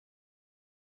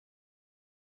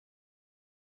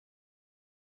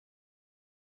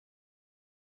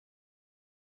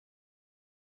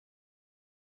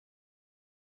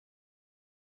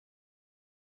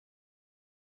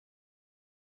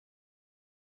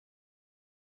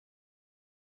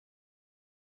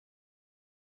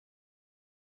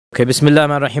Okay, Bismillah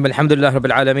ar-Rahim, Alhamdulillah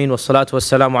Rabbil Alameen, wa salatu wa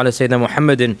salamu ala Sayyidina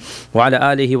Muhammadin wa ala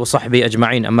alihi wa sahbihi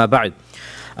ajma'in, amma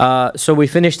ba'd. So we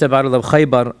finished the Battle of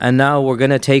Khaybar, and now we're going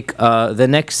to take the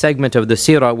next segment of the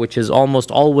Seerah, which is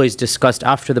almost always discussed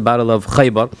after the Battle of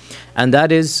Khaybar, and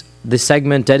that is the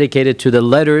segment dedicated to the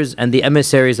letters and the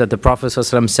emissaries that the Prophet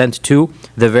ﷺ sent to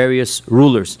the various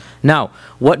rulers. Now,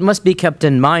 what must be kept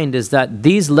in mind is that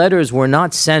these letters were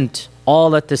not sent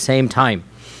all at the same time.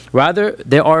 Rather,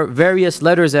 there are various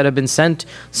letters that have been sent.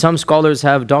 Some scholars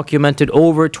have documented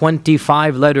over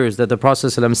 25 letters that the Prophet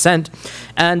ﷺ sent.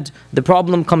 And the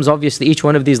problem comes, obviously, each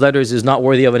one of these letters is not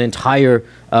worthy of an entire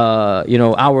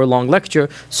hour-long lecture.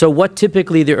 So what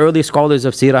typically the early scholars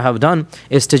of Seerah have done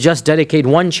is to just dedicate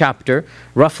one chapter,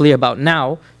 roughly about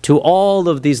now, to all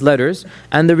of these letters.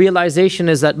 And the realization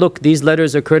is that, look, these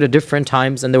letters occurred at different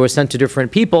times and they were sent to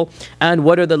different people. And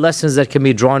what are the lessons that can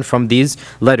be drawn from these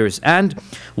letters? And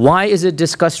why is it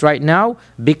discussed right now?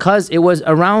 Because it was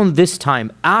around this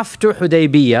time, after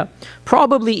Hudaybiyah,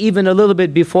 probably even a little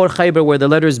bit before Khaybar where the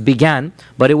letters began,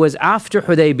 but it was after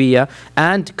Hudaybiyah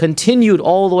and continued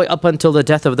all the way up until the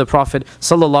death of the Prophet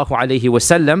sallallahu alaihi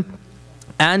wasallam.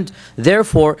 And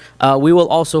therefore, we will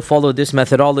also follow this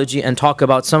methodology and talk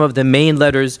about some of the main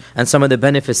letters and some of the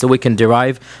benefits that we can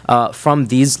derive from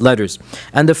these letters.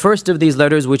 And the first of these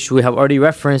letters, which we have already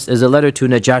referenced, is a letter to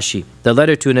Najashi. The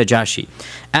letter to Najashi.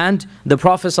 And the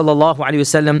Prophet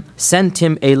ﷺ sent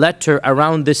him a letter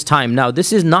around this time. Now,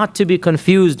 this is not to be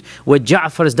confused with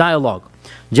Ja'far's dialogue.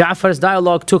 Ja'far's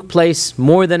dialogue took place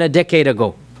more than a decade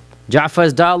ago.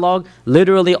 Ja'far's dialogue,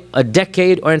 literally a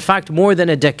decade, or in fact more than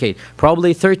a decade,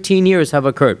 probably 13 years have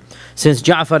occurred since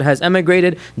Ja'far has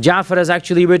emigrated. Ja'far has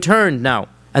actually returned now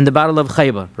in the Battle of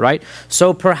Khaybar, right?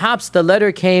 So perhaps the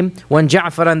letter came when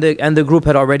Ja'far and the group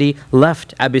had already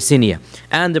left Abyssinia.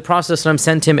 And the Prophet ﷺ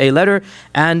sent him a letter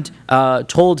and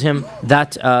told him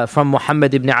that from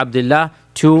Muhammad ibn Abdullah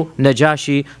to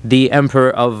Najashi, the emperor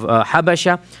of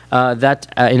Habasha,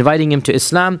 that inviting him to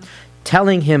Islam,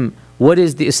 telling him what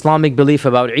is the Islamic belief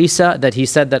about Isa, that he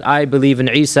said that I believe in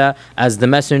Isa as the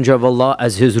messenger of Allah,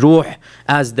 as his ruh,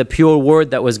 as the pure word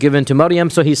that was given to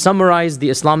Maryam. So he summarized the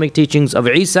Islamic teachings of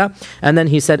Isa, and then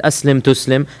he said, Aslim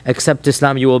tuslim, accept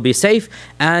Islam, you will be safe.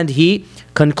 And he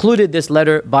concluded this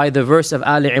letter by the verse of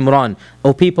Ali Imran,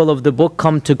 O people of the book,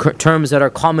 come to terms that are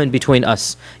common between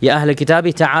us. Ya ahl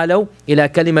kitabi ta'alaw ila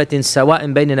kalimatin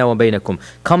sawa'in baynana wa baynakum.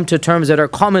 Come to terms that are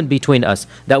common between us,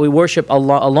 that we worship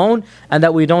Allah alone and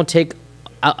that we don't take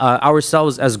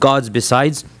ourselves as gods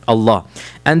besides Allah.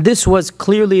 And this was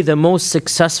clearly the most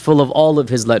successful of all of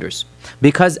his letters,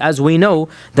 because as we know,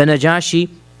 the Najashi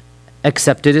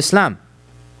accepted Islam.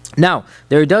 Now,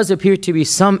 there does appear to be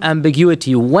some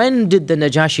ambiguity. When did the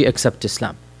Najashi accept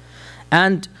Islam?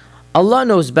 And Allah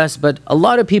knows best, but a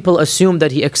lot of people assume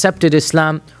that he accepted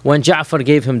Islam when Ja'far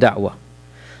gave him da'wah.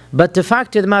 But the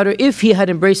fact of the matter, if he had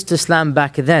embraced Islam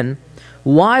back then,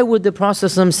 why would the Prophet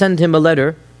ﷺ send him a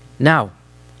letter now,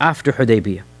 after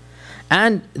Hudaybiyah?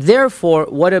 And therefore,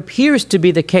 what appears to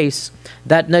be the case,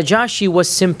 that Najashi was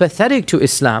sympathetic to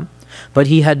Islam, but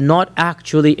he had not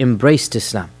actually embraced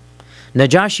Islam.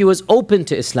 Najashi was open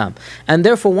to Islam. And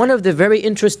therefore, one of the very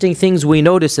interesting things we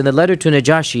notice in the letter to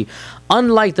Najashi,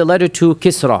 unlike the letter to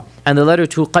Kisra and the letter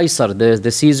to Qaisar,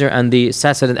 the Caesar and the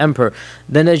Sassanid emperor,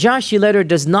 the Najashi letter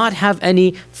does not have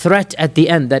any threat at the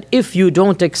end that if you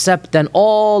don't accept, then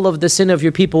all of the sin of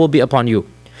your people will be upon you.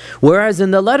 Whereas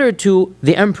in the letter to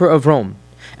the emperor of Rome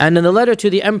and in the letter to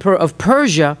the emperor of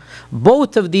Persia,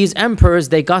 both of these emperors,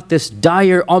 they got this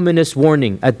dire, ominous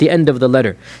warning at the end of the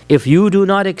letter. If you do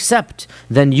not accept,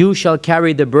 then you shall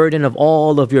carry the burden of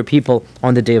all of your people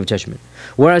on the Day of Judgment.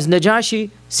 Whereas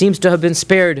Najashi seems to have been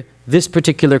spared this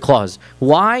particular clause.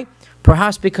 Why?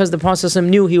 Perhaps because the Prophet ﷺ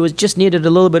knew he was just needed a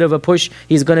little bit of a push.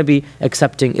 He's going to be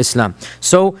accepting Islam.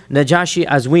 So Najashi,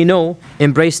 as we know,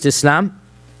 embraced Islam.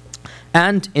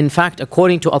 And in fact,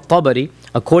 according to At-Tabari,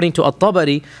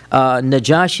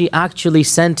 Najashi actually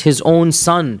sent his own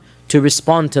son to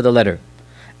respond to the letter.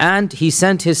 And he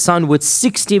sent his son with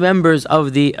 60 members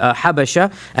of the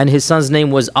Habasha, and his son's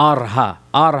name was Arha.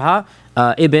 Arha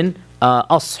ibn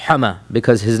Ashama,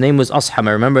 because his name was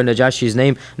Ashama. Remember Najashi's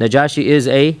name? Najashi is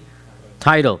a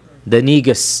title. The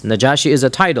Negus. Najashi is a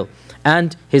title.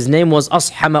 And his name was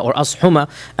Ashama or Ashuma,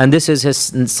 and this is his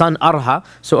son Arha.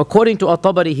 So according to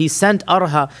At-Tabari, he sent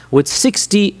Arha with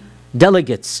 60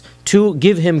 delegates to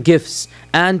give him gifts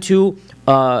and to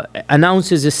announce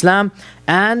his Islam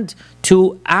and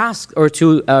to ask or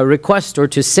to request or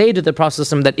to say to the Prophet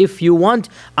ﷺ that if you want,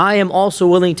 I am also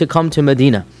willing to come to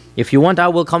Medina. If you want, I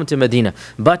will come to Medina.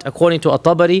 But according to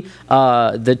At-Tabari,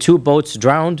 the two boats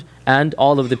drowned and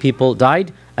all of the people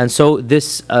died. And so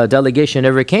this delegation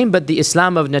never came, but the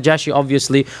Islam of Najashi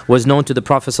obviously was known to the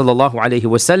Prophet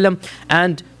ﷺ.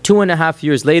 And 2.5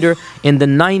 years later, in the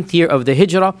 9th year of the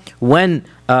Hijrah, when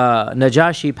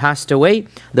Najashi passed away,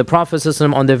 the Prophet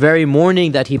ﷺ, on the very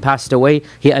morning that he passed away,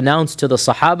 he announced to the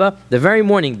Sahaba, the very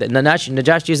morning that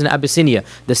Najashi is in Abyssinia,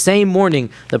 the same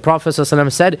morning the Prophet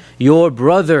ﷺ said, your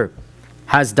brother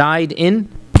has died in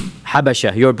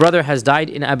Habasha. Your brother has died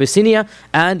in Abyssinia,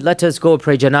 and let us go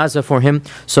pray janazah for him.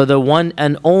 So the one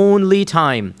and only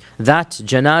time that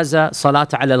janazah,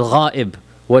 salat al-ghaib,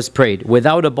 was prayed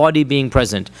without a body being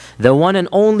present. The one and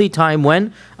only time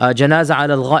when janazah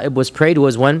al-ghaib was prayed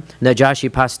was when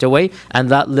Najashi passed away, and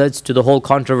that leads to the whole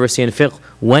controversy in fiqh.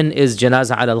 When is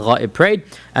janazah al-ghaib prayed?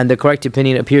 And the correct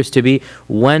opinion appears to be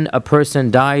when a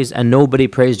person dies and nobody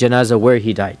prays janazah where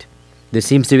he died. This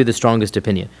seems to be the strongest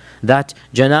opinion. That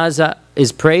janazah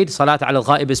is prayed, salat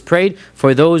al-ghaib is prayed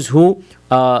for those who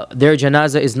their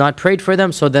janazah is not prayed for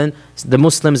them, so then the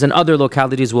Muslims in other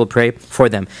localities will pray for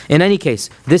them. In any case,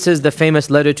 this is the famous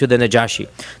letter to the Najashi.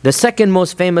 The second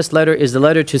most famous letter is the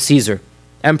letter to Caesar,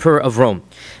 Emperor of Rome.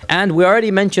 And we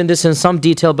already mentioned this in some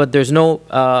detail, but there's no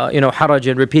haraj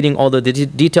in repeating all the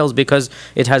details because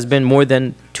it has been more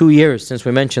than 2 years since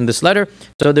we mentioned this letter.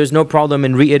 So there's no problem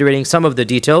in reiterating some of the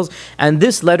details. And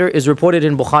this letter is reported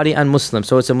in Bukhari and Muslim.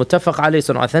 So it's a muttafaq alayh, it's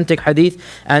an authentic hadith,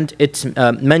 and it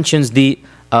mentions the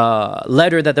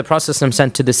letter that the Prophet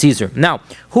sent to the Caesar. Now,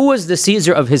 who was the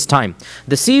Caesar of his time?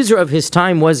 The Caesar of his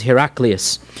time was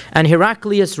Heraclius. And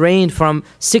Heraclius reigned from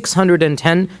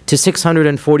 610 to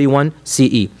 641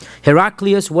 CE.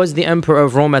 Heraclius was the emperor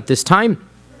of Rome at this time.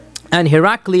 And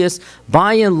Heraclius,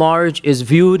 by and large, is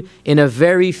viewed in a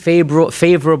very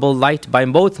favorable light by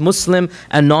both Muslim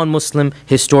and non-Muslim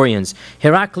historians.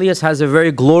 Heraclius has a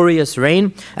very glorious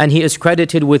reign, and he is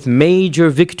credited with major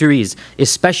victories,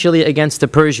 especially against the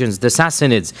Persians, the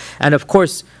Sassanids. And of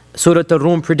course, Surah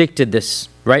Ar-Rum predicted this,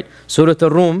 right? Surah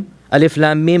Ar-Rum, Alif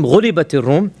Lam Mim, غُلِبَتِ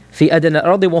الرُّوم في أدنى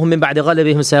الأرض وهم من بعد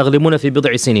غلبهم سيغلبون في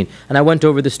بضع سنين. And I went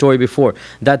over the story before,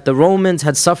 that the Romans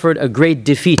had suffered a great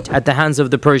defeat at the hands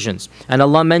of the Persians. And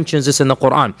Allah mentions this in the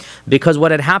Quran. Because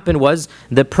what had happened was,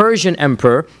 the Persian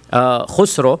emperor,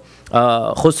 Khusro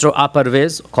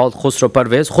Aparvez, called Khusro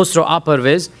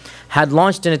Aparvez, had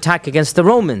launched an attack against the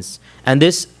Romans. And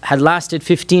this had lasted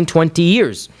 15-20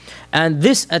 years. And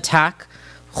this attack,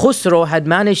 Khusro had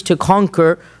managed to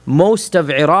conquer most of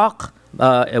Iraq,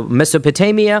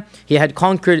 Mesopotamia. He had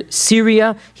conquered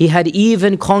Syria. He had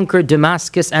even conquered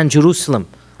Damascus and Jerusalem.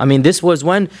 I mean, this was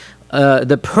when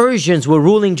the Persians were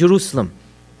ruling Jerusalem,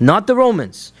 not the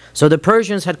Romans. So the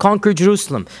Persians had conquered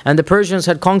Jerusalem, and the Persians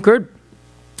had conquered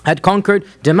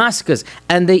Damascus,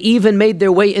 and they even made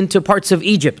their way into parts of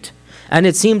Egypt. And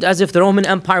it seemed as if the Roman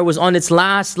Empire was on its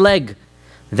last leg.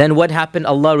 Then what happened?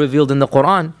 Allah revealed in the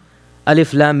Quran,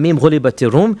 Alif Lam Mim غُلِبَتِ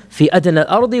الرُّوم في أدنى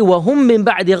الأرض وهم من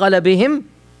بعد غلبهم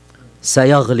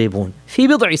سيغلبون في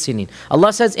بضع سنين.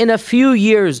 Allah says, in a few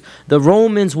years the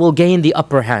Romans will gain the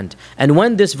upper hand. And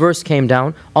when this verse came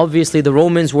down, obviously the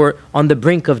Romans were on the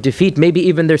brink of defeat. Maybe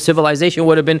even their civilization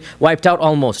would have been wiped out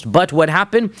almost. But what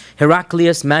happened?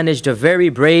 Heraclius managed a very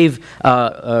brave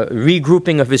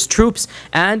regrouping of his troops,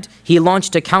 and he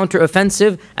launched a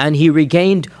counter-offensive, and he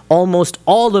regained almost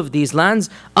all of these lands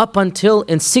up until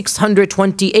in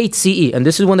 628 CE. And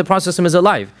this is when the Prophet is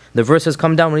alive. The verse has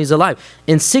come down when he's alive.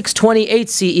 In 628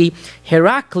 CE,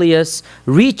 Heraclius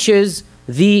reaches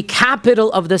the capital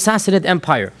of the Sassanid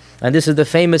Empire. And this is the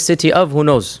famous city of, who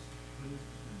knows?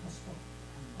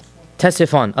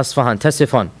 Ctesiphon,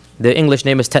 Ctesiphon. The English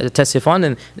name is Ctesiphon,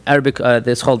 and Arabic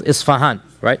it's called Isfahan,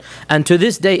 right? And to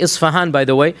this day, Isfahan, by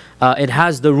the way, it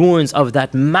has the ruins of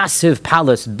that massive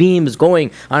palace, beams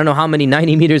going, I don't know how many,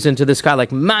 90 meters into the sky,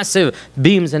 like massive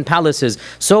beams and palaces.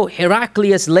 So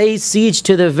Heraclius lays siege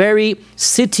to the very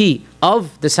city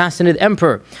of the Sassanid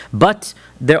emperor. But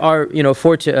there are,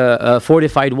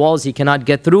 fortified walls he cannot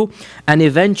get through. And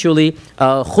eventually,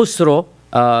 Khusro,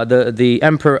 the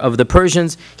emperor of the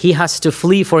Persians, he has to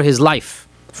flee for his life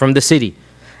from the city.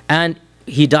 And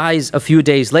he dies a few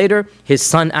days later. His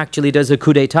son actually does a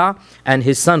coup d'etat, and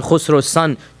his son, Khusro's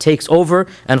son, takes over,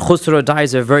 and Khusro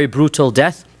dies a very brutal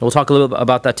death. We'll talk a little bit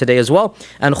about that today as well.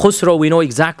 And Khusro, we know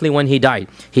exactly when he died.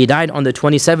 He died on the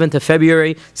 27th of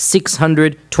February,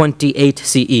 628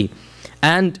 CE.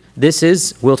 And this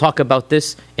is, we'll talk about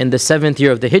this in the 7th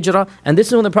year of the Hijrah, and this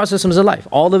is when the Prophet was alive.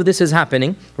 All of this is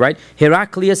happening, right?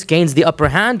 Heraclius gains the upper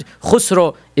hand,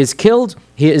 Khusro is killed,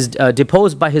 he is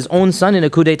deposed by his own son in a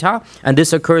coup d'etat, and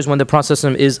this occurs when the Prophet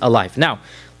is alive. Now,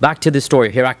 back to the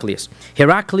story, Heraclius.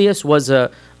 Heraclius was a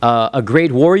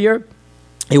great warrior.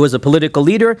 He was a political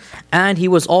leader, and he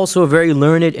was also very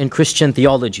learned in Christian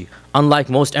theology. Unlike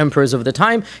most emperors of the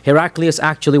time, Heraclius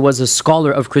actually was a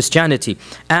scholar of Christianity.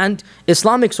 And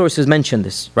Islamic sources mention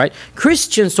this, right?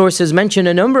 Christian sources mention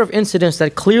a number of incidents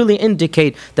that clearly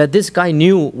indicate that this guy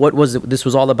knew what this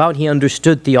was all about. He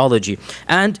understood theology.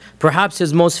 And perhaps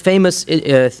his most famous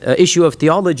issue of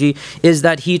theology is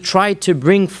that he tried to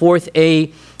bring forth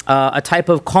a type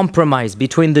of compromise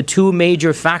between the two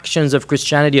major factions of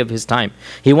Christianity of his time.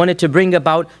 He wanted to bring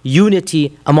about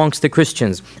unity amongst the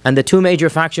Christians. And the two major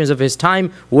factions of his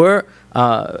time were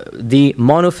the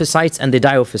monophysites and the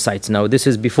diophysites. Now, this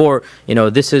is before,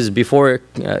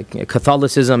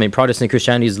 Catholicism and Protestant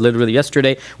Christianity is literally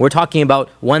yesterday. We're talking about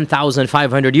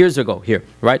 1,500 years ago here,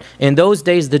 right? In those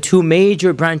days, the two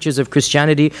major branches of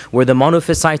Christianity were the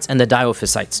monophysites and the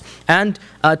diophysites. And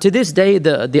to this day,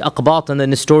 the Aqbat and the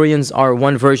Nestorians are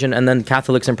one version, and then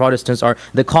Catholics and Protestants are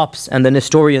the Copts and the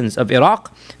Nestorians of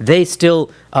Iraq. They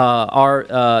still are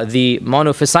the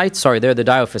monophysites, sorry, they're the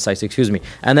diophysites, excuse me.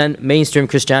 And then mainstream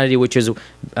Christianity, which is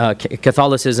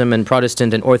Catholicism and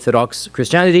Protestant and Orthodox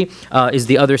Christianity, is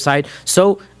the other side.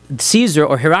 So Caesar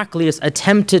or Heraclius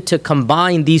attempted to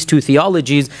combine these two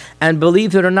theologies, and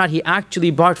believe it or not, he actually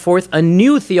brought forth a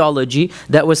new theology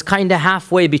that was kind of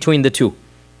halfway between the two,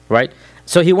 right?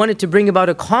 So he wanted to bring about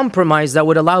a compromise that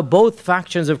would allow both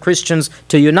factions of Christians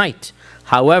to unite.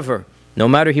 However, no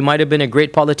matter he might have been a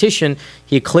great politician,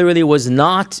 he clearly was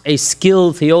not a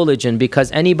skilled theologian,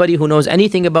 because anybody who knows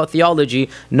anything about theology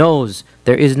knows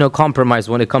there is no compromise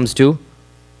when it comes to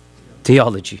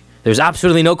theology. There's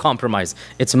absolutely no compromise.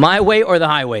 It's my way or the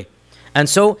highway. And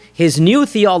so his new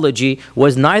theology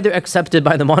was neither accepted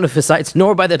by the monophysites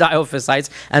nor by the diophysites,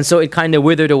 and so it kind of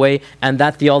withered away. And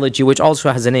that theology, which also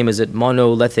has a name, is it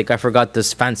monolithic? I forgot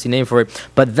this fancy name for it.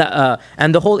 But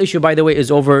and the whole issue, by the way,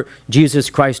 is over Jesus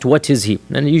Christ. What is he?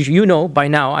 And you know by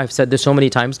now, I've said this so many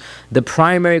times, the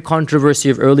primary controversy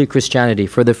of early Christianity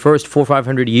for the first 400 or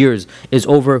 500 years is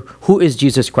over who is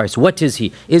Jesus Christ? What is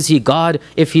he? Is he God?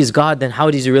 If he's God, then how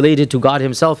is he related to God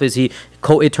himself? Is he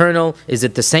co-eternal? Is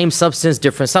it the same substance,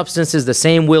 different substances, the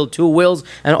same will, two wills?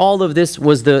 And all of this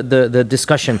was the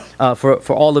discussion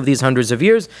for all of these hundreds of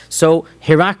years. So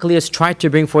Heraclius tried to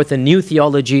bring forth a new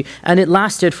theology, and it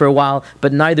lasted for a while,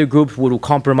 but neither group would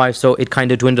compromise, so it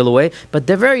kind of dwindled away. But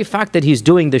the very fact that he's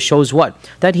doing this shows what?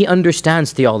 That he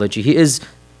understands theology. He is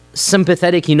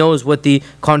sympathetic. He knows what the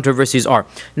controversies are.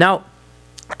 Now,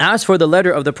 as for the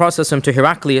letter of the Prophet ﷺ to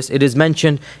Heraclius, it is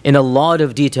mentioned in a lot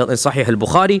of detail in Sahih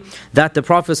al-Bukhari that the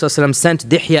Prophet ﷺ sent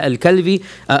Dihya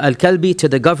al-Kalbi to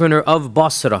the governor of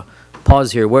Basra.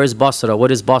 Pause here. Where is Basra?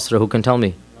 What is Basra? Who can tell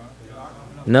me?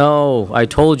 No, I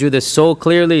told you this so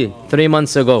clearly 3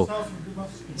 months ago.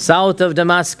 South of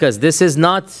Damascus. This is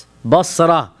not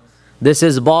Basra. This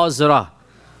is Basra.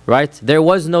 Right? There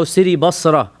was no city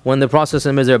Basra when the Prophet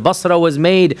was there. Basra was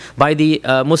made by the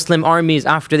Muslim armies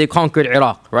after they conquered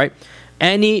Iraq. Right?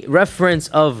 Any reference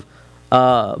of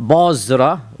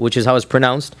Basra, which is how it's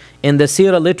pronounced, in the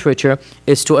Seerah literature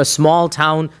is to a small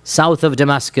town south of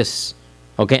Damascus.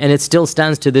 Okay? And it still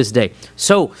stands to this day.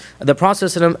 So the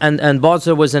Prophet and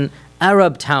Basra was an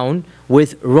Arab town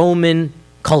with Roman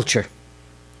culture.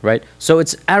 Right? So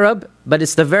it's Arab, but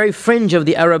it's the very fringe of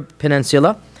the Arab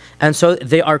peninsula. And so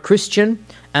they are Christian,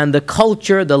 and the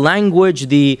culture, the language,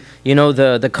 the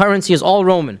currency is all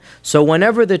Roman. So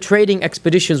whenever the trading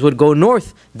expeditions would go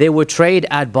north, they would trade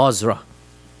at Basra,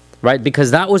 right?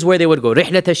 Because that was where they would go.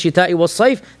 رحلة الشتاء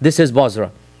والصيف, this is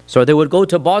Basra. So they would go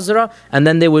to Basra, and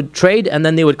then they would trade, and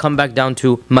then they would come back down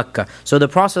to Mecca. So the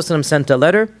Prophet ﷺ sent a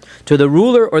letter to the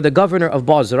ruler or the governor of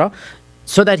Basra,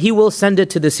 so that he will send it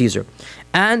to the Caesar.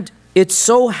 And it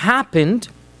so happened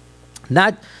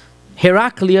that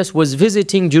Heraclius was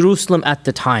visiting Jerusalem at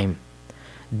the time.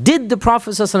 Did the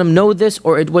Prophet ﷺ know this,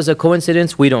 or it was a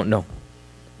coincidence? We don't know.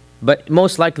 But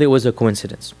most likely it was a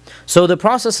coincidence. So the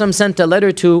Prophet ﷺ sent a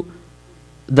letter to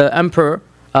the emperor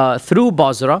through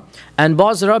Basra. And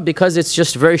Basra, because it's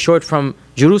just very short from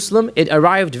Jerusalem, it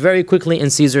arrived very quickly in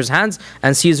Caesar's hands,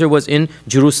 and Caesar was in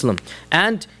Jerusalem.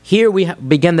 And here we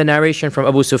begin the narration from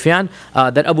Abu Sufyan,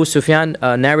 that Abu Sufyan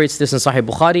narrates this in Sahih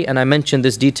Bukhari, and I mentioned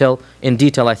this in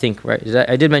detail, I think, right?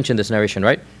 I did mention this narration,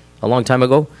 right? A long time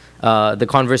ago, the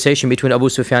conversation between Abu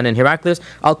Sufyan and Heraclius.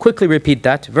 I'll quickly repeat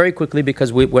that, very quickly,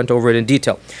 because we went over it in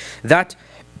detail. That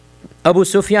Abu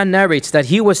Sufyan narrates that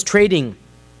he was trading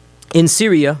in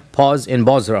Syria, pause, in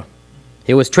Basra.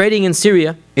 He was trading in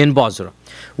Syria, in Basra.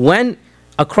 When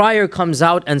a crier comes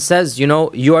out and says,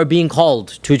 you are being called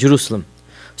to Jerusalem.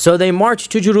 So they march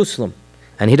to Jerusalem,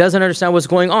 and he doesn't understand what's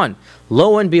going on.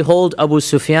 Lo and behold, Abu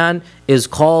Sufyan is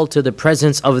called to the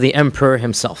presence of the emperor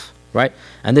himself. right?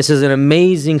 And this is an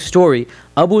amazing story.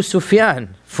 Abu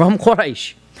Sufyan from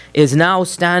Quraysh is now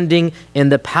standing in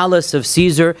the palace of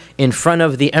Caesar in front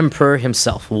of the emperor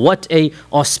himself. What a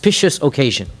auspicious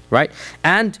occasion, right?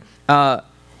 And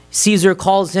Caesar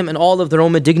calls him, and all of the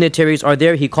Roman dignitaries are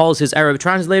there. He calls his Arab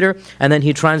translator, and then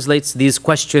he translates these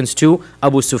questions to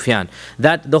Abu Sufyan.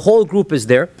 That the whole group is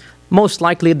there. Most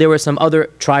likely there were some other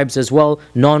tribes as well,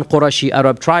 non-Qurashi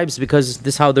Arab tribes, because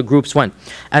this is how the groups went.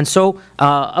 And so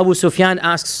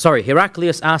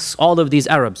Heraclius asks all of these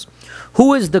Arabs,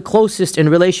 who is the closest in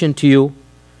relation to you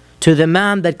to the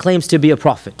man that claims to be a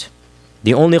prophet?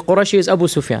 The only Qurashi is Abu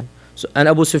Sufyan. So, and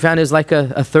Abu Sufyan is like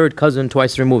a third cousin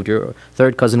twice removed, your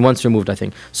third cousin once removed, I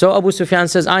think. So Abu Sufyan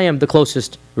says, I am the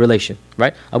closest relation,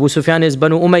 right? Abu Sufyan is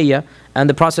Banu Umayyah, and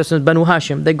the process is Banu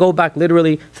Hashim. They go back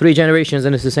literally 3 generations,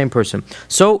 and it's the same person.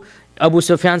 So Abu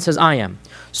Sufyan says, I am.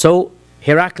 So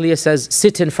Heraclius says,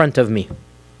 sit in front of me.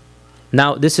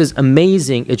 Now this is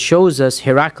amazing. It shows us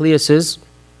Heraclius's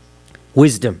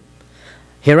wisdom.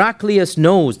 Heraclius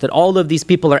knows that all of these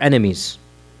people are enemies.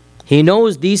 He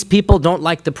knows these people don't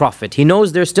like the Prophet. He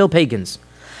knows they're still pagans.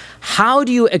 How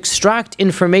do you extract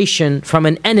information from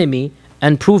an enemy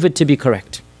and prove it to be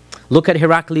correct? Look at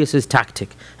Heraclius' tactic.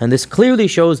 And this clearly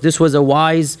shows this was a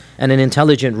wise and an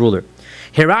intelligent ruler.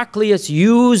 Heraclius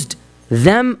used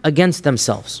them against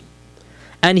themselves.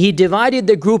 And he divided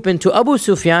the group into Abu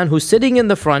Sufyan, who's sitting in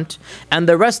the front, and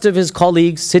the rest of his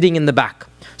colleagues sitting in the back.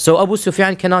 So Abu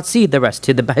Sufyan cannot see the rest.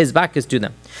 His back is to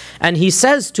them. And he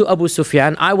says to Abu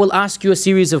Sufyan, I will ask you a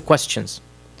series of questions.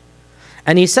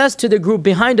 And he says to the group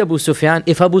behind Abu Sufyan,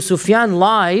 if Abu Sufyan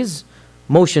lies,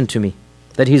 motion to me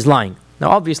that he's lying. Now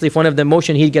obviously if one of them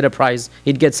motioned, he'd get a prize,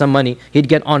 he'd get some money, he'd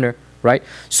get honor, right?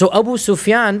 So Abu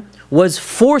Sufyan was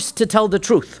forced to tell the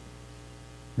truth.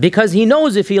 Because he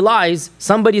knows if he lies,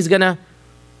 somebody's going to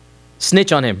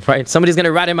snitch on him, right? Somebody's going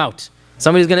to rat him out.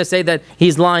 Somebody's going to say that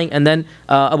he's lying, and then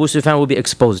Abu Sufyan will be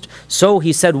exposed. So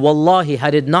he said, Wallahi,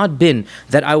 had it not been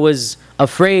that I was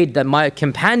afraid that my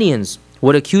companions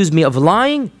would accuse me of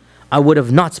lying, I would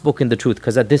have not spoken the truth,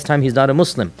 because at this time he's not a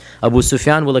Muslim. Abu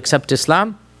Sufyan will accept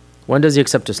Islam. When does he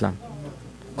accept Islam?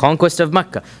 Conquest of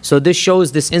Mecca. So this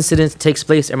shows this incident takes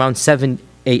place around 7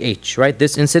 AH, right?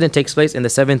 This incident takes place in the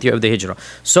 7th year of the Hijrah.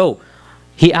 So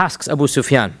he asks Abu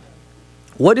Sufyan,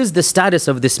 what is the status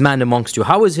of this man amongst you?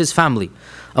 How is his family?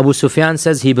 Abu Sufyan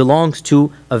says he belongs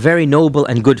to a very noble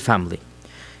and good family.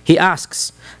 He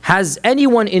asks, has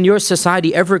anyone in your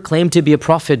society ever claimed to be a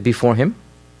prophet before him?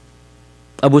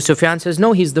 Abu Sufyan says,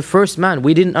 no, he's the first man.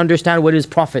 We didn't understand what is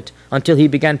prophet until he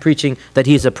began preaching that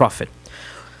he's a prophet.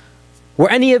 Were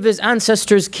any of his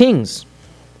ancestors kings?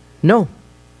 No.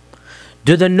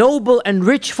 Do the noble and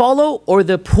rich follow, or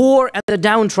the poor and the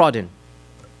downtrodden?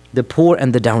 The poor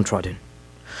and the downtrodden.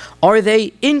 Are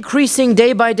they increasing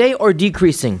day by day or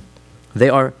decreasing? They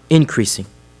are increasing.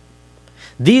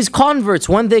 These converts,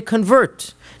 when they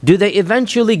convert, do they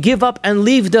eventually give up and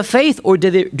leave the faith, or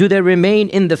do they remain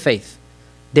in the faith?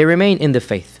 They remain in the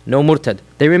faith. No murtad.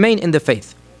 They remain in the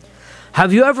faith.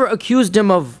 Have you ever accused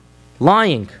him of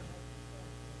lying?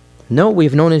 No,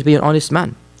 we've known him to be an honest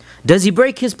man. Does he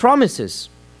break his promises?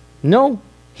 No,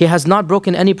 he has not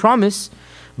broken any promise.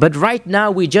 But right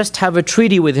now we just have a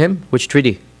treaty with him. Which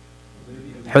treaty?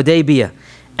 Hudaybiyah.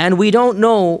 And we don't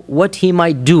know what he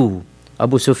might do.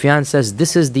 Abu Sufyan says,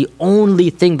 this is the only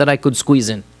thing that I could squeeze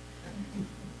in.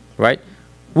 Right?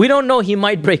 We don't know, he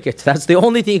might break it. That's the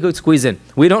only thing he could squeeze in.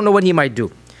 We don't know what he might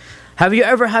do. Have you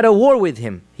ever had a war with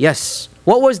him? Yes.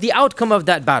 What was the outcome of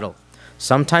that battle?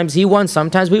 Sometimes he won,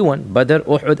 sometimes we won. Badr,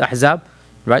 Uhud, Ahzab.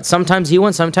 Right? Sometimes he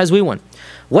won, sometimes we won.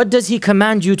 What does he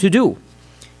command you to do?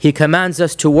 He commands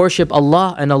us to worship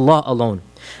Allah and Allah alone,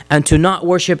 and to not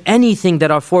worship anything that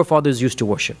our forefathers used to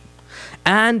worship.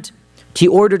 And he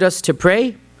ordered us to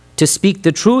pray, to speak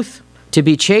the truth, to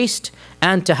be chaste,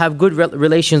 and to have good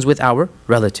relations with our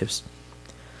relatives.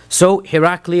 So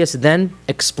Heraclius then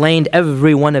explained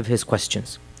every one of his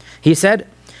questions. He said,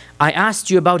 I asked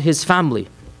you about his family,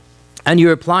 and you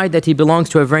replied that he belongs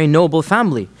to a very noble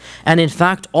family. And in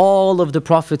fact, all of the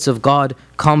prophets of God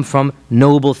come from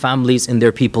noble families in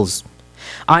their peoples.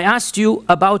 I asked you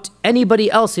about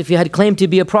anybody else if you had claimed to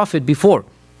be a prophet before.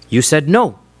 You said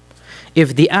no.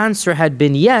 If the answer had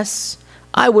been yes,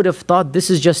 I would have thought this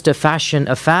is just a fashion,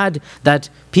 a fad that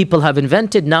people have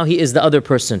invented. Now he is the other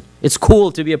person. It's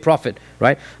cool to be a prophet,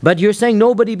 right? But you're saying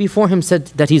nobody before him said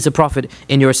that he's a prophet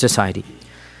in your society.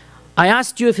 I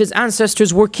asked you if his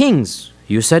ancestors were kings.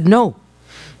 You said no.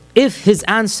 If his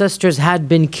ancestors had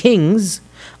been kings,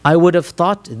 I would have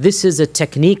thought this is a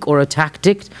technique or a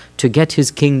tactic to get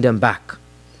his kingdom back.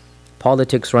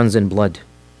 Politics runs in blood.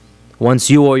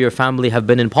 Once you or your family have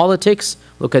been in politics,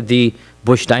 look at the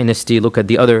Bush dynasty, look at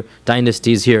the other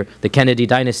dynasties here, the Kennedy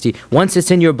dynasty. Once it's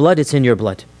in your blood, it's in your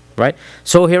blood, right?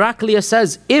 So Heraclius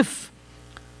says, if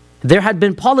there had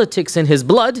been politics in his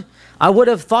blood, I would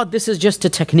have thought this is just a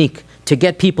technique to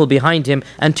get people behind him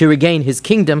and to regain his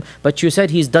kingdom. But you said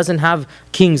he doesn't have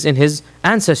kings in his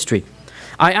ancestry.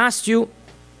 I asked you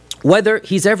whether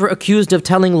he's ever accused of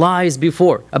telling lies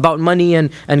before about money and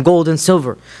gold and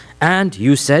silver. And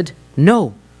you said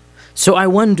no. So I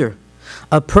wonder,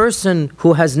 a person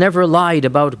who has never lied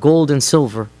about gold and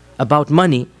silver, about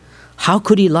money, how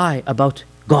could he lie about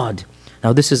God?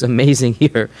 Now this is amazing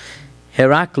here.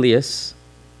 Heraclius,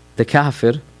 the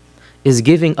kafir, is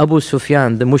giving Abu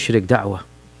Sufyan, the mushrik, da'wah.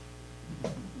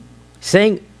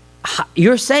 Saying,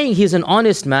 you're saying he's an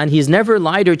honest man, he's never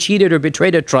lied or cheated or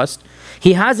betrayed a trust.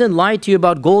 He hasn't lied to you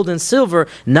about gold and silver.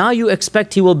 Now you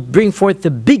expect he will bring forth the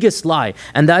biggest lie,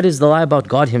 and that is the lie about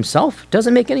God himself?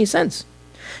 Doesn't make any sense.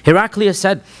 Heraclius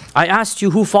said, I asked you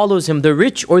who follows him, the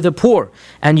rich or the poor?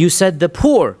 And you said the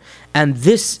poor. And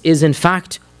this is in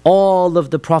fact all of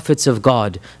the prophets of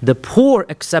God. The poor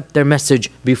accept their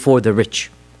message before the rich.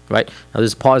 Right? Now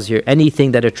just pause here.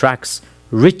 Anything that attracts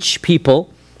rich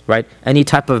people, right? Any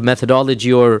type of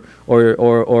methodology or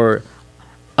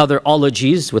other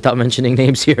ologies, without mentioning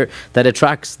names here, that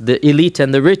attracts the elite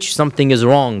and the rich, something is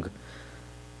wrong.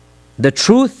 The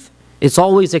truth is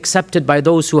always accepted by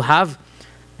those who have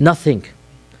nothing.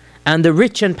 And the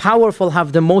rich and powerful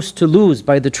have the most to lose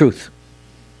by the truth.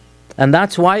 And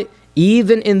that's why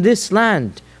even in this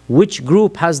land, which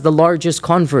group has the largest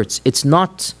converts? It's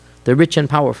not the rich and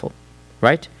powerful,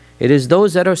 right? It is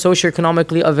those that are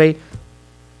socioeconomically of a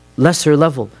lesser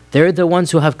level. They're the ones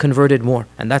who have converted more,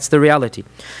 and that's the reality.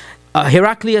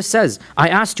 Heraclius says, I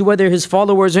asked you whether his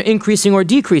followers are increasing or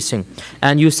decreasing,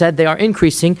 and you said they are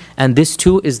increasing, and this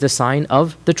too is the sign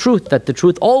of the truth, that the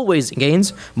truth always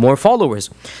gains more followers.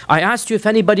 I asked you if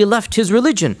anybody left his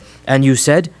religion, and you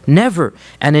said never.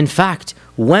 And in fact,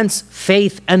 once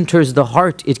faith enters the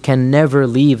heart, it can never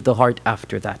leave the heart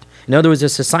after that. In other words,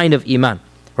 it's a sign of Iman,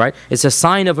 right? It's a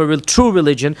sign of a true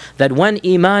religion that when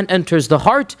Iman enters the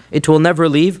heart, it will never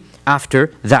leave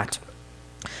after that.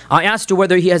 I asked you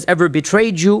whether he has ever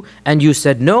betrayed you, and you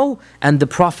said no, and the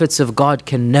prophets of God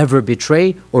can never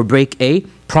betray or break a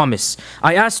promise.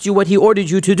 I asked you what he ordered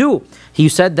you to do. He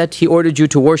said that he ordered you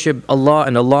to worship Allah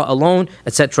and Allah alone,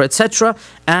 etc., etc.,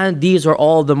 and these are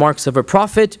all the marks of a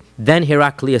prophet. Then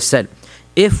Heraclius said,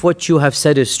 if what you have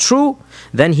said is true,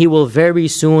 then he will very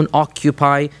soon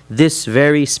occupy this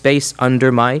very space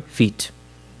under my feet.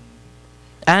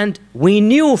 And we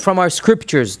knew from our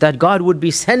scriptures that God would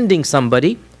be sending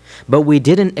somebody, but we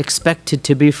didn't expect it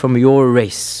to be from your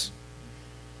race.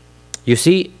 You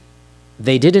see,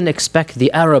 they didn't expect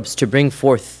the Arabs to bring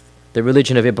forth the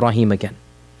religion of Ibrahim again.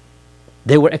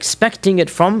 They were expecting it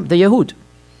from the Yahud.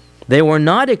 They were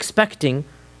not expecting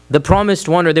the promised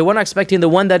one, or they were not expecting the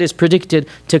one that is predicted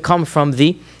to come from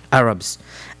the Arabs.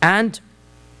 And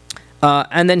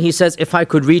then he says, if I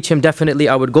could reach him, definitely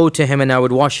I would go to him and I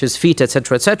would wash his feet,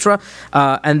 etc., etc.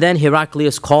 And then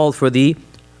Heraclius called for the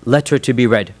letter to be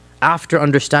read, after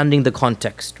understanding the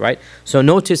context, right? So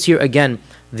notice here again,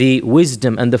 the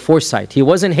wisdom and the foresight. He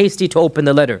wasn't hasty to open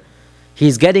the letter.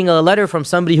 He's getting a letter from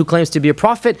somebody who claims to be a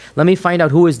prophet. Let me find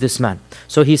out who is this man.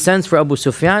 So he sends for Abu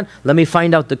Sufyan. Let me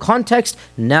find out the context.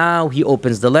 Now he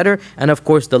opens the letter. And of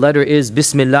course the letter is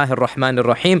Bismillahir Rahmanir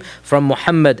Rahim, from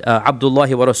Muhammad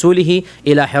Abdullahi wa Rasulihi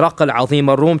ila Hiraqal Azim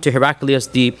al-Rum, to Heraclius,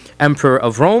 the emperor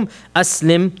of Rome.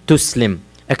 Aslim tuslim.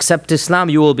 Accept Islam,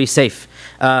 you will be safe.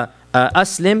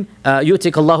 Aslim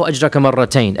yu'tik Allahu ajraka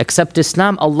marratain. Accept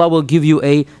Islam, Allah will give you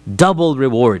a double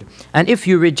reward. And if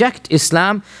you reject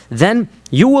Islam, then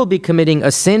you will be committing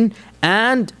a sin,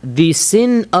 and the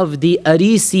sin of the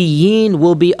Arisiyin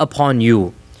will be upon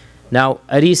you. Now,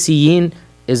 Arisiyin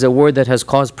is a word that has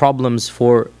caused problems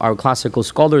for our classical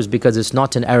scholars because it's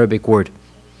not an Arabic word.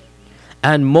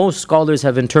 And most scholars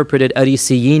have interpreted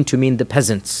Arisiyin to mean the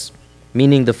peasants,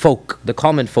 meaning the folk, the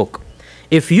common folk.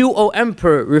 If you, O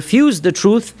emperor, refuse the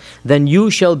truth, then you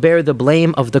shall bear the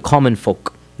blame of the common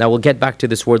folk. Now we'll get back to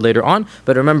this word later on,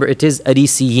 but remember it is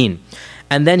Arisiyin.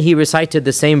 And then he recited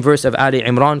the same verse of Ali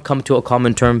Imran, come to a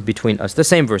common term between us. The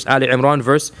same verse, Ali Imran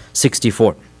verse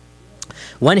 64.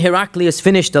 When Heraclius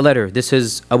finished the letter, this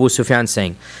is Abu Sufyan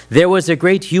saying, there was a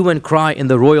great hue and cry in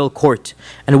the royal court,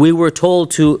 and we were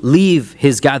told to leave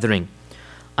his gathering.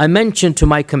 I mentioned to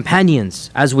my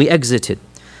companions as we exited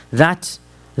that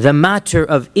the matter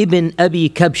of Ibn Abi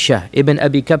Kabsha. Ibn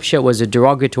Abi Kabsha was a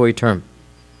derogatory term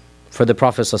for the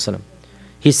Prophet ﷺ.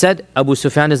 He said Abu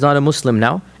Sufyan is not a Muslim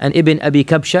now, and Ibn Abi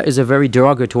Kabsha is a very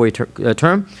derogatory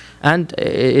term. and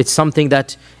it's something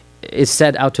that is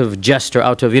said out of jest or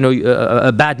out of,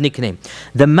 a bad nickname.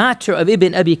 The matter of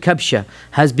Ibn Abi Kabsha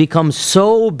has become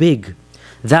so big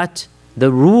that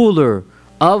the ruler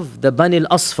of the Bani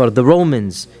al-Asfar, the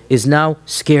Romans, is now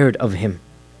scared of him.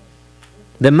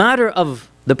 The matter of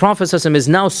the Prophet ﷺ is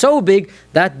now so big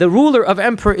that the ruler of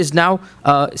emperor is now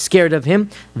scared of him.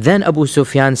 Then Abu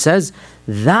Sufyan says,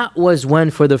 that was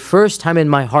when for the first time in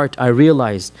my heart I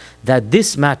realized that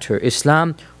this matter,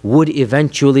 Islam, would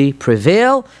eventually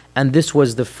prevail, and this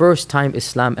was the first time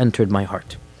Islam entered my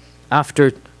heart.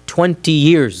 After 20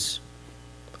 years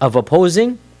of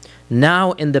opposing,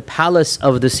 now in the palace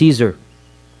of the Caesar,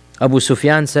 Abu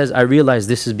Sufyan says, I realize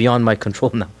this is beyond my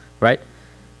control now, right?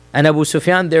 And Abu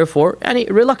Sufyan, therefore,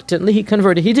 reluctantly he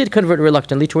converted. He did convert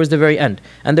reluctantly towards the very end.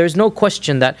 And there's no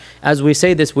question that, as we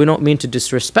say this, we don't mean to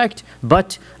disrespect,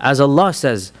 but as Allah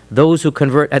says, those who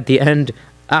convert at the end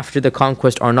after the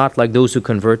conquest are not like those who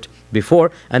convert before.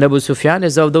 And Abu Sufyan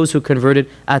is of those who converted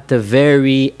at the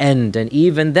very end. And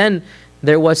even then,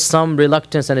 there was some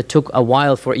reluctance, and it took a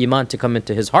while for Iman to come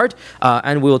into his heart.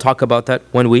 And we will talk about that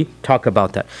when we talk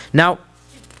about that. Now,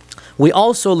 we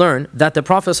also learn that the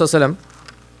Prophet ﷺ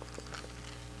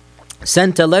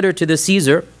sent a letter to the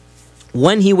Caesar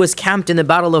when he was camped in the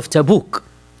Battle of Tabuk.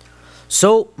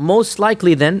 So most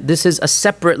likely then, this is a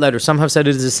separate letter. Some have said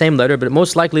it is the same letter, but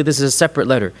most likely this is a separate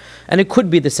letter. And it could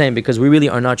be the same because we really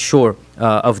are not sure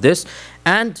of this.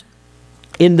 And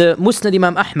in the Musnad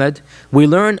Imam Ahmad, we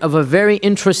learn of a very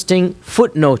interesting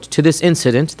footnote to this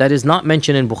incident that is not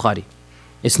mentioned in Bukhari.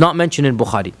 It's not mentioned in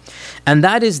Bukhari. And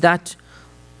that is that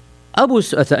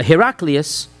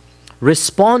Heraclius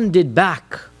responded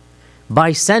back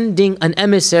by sending an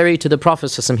emissary to the Prophet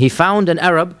ﷺ. He found an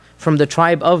Arab from the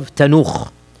tribe of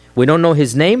Tanukh. We don't know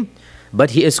his name,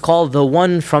 but he is called the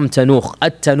one from Tanukh,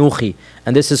 At-Tanukhi.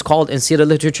 And this is called in Seerah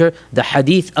literature, the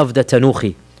Hadith of the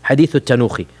Tanukhi. Hadith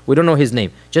al-Tanukhi. We don't know his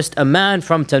name. Just a man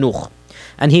from Tanukh.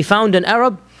 And he found an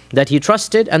Arab that he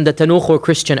trusted, and the Tanukh were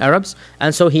Christian Arabs.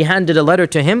 And so he handed a letter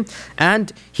to him,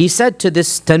 and he said to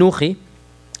this Tanukhi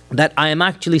that I am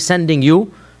actually sending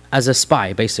you as a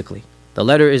spy, basically. The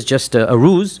letter is just a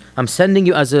ruse. I'm sending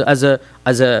you as an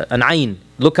ayn.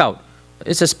 Look out.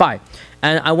 It's a spy.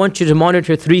 And I want you to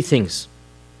monitor three things.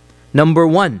 Number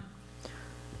one,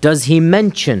 does he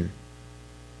mention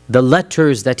the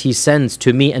letters that he sends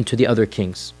to me and to the other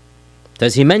kings?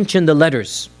 Does he mention the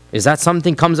letters? Is that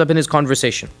something comes up in his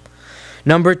conversation?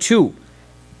 Number two,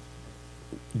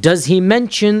 does he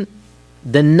mention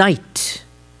the night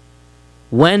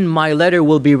when my letter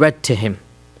will be read to him?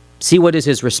 See what is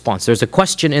his response. There's a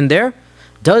question in there.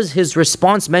 Does his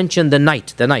response mention the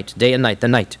night, day and night, the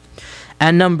night?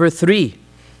 And number three,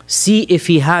 see if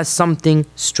he has something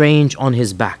strange on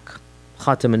his back.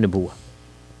 Khatam al-Nubuwah.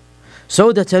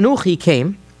 So the Tanukhi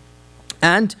came,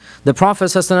 and the Prophet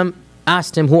ﷺ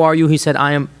asked him, who are you? He said,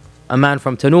 I am a man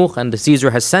from Tanukh, and the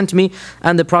Caesar has sent me.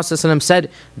 And the Prophet ﷺ said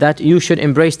that you should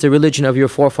embrace the religion of your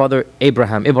forefather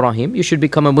Ibrahim. You should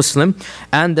become a Muslim.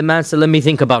 And the man said, let me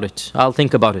think about it. I'll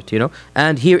think about it,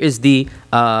 And here is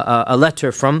a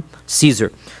letter from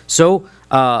Caesar. So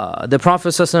the Prophet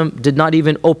ﷺ did not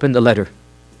even open the letter.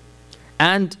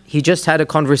 And he just had a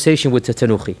conversation with the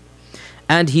Tanukhi.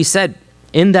 And he said,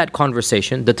 in that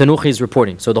conversation, the Tanukhi is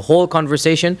reporting. So the whole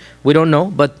conversation, we don't know,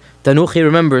 but Tanukhi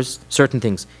remembers certain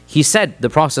things. He said, the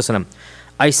Prophet ﷺ,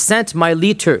 I sent my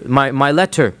letter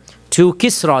to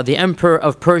Kisra, the emperor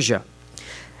of Persia,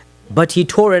 but he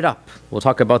tore it up. We'll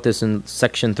talk about this in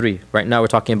section 3. Right now we're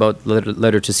talking about the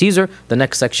letter to Caesar. The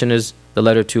next section is the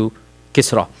letter to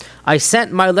Kisra. I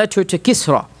sent my letter to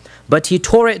Kisra, but he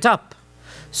tore it up.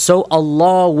 So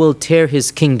Allah will tear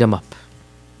his kingdom up.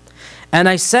 And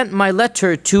I sent my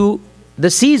letter to the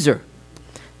Caesar,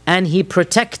 and he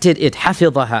protected it,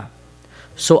 حفظها.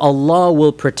 So Allah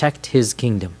will protect his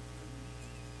kingdom.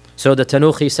 So the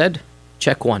Tanukhi said,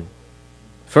 check one.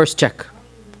 First check,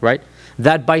 right?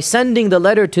 That by sending the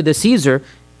letter to the Caesar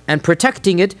and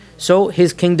protecting it, so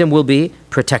his kingdom will be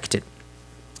protected.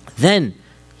 Then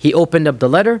he opened up the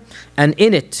letter, and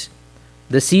in it,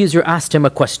 the Caesar asked him a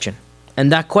question.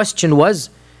 And that question was,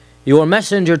 your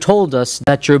messenger told us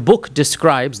that your book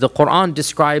describes, the Quran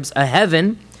describes a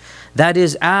heaven that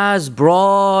is as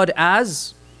broad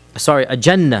as, a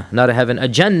Jannah, not a heaven, a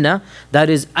Jannah that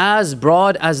is as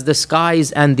broad as the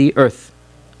skies and the earth.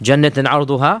 Jannatin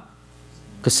arduha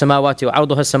kasamawati wa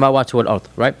arduha samawati wal ard,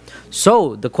 right?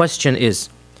 So the question is,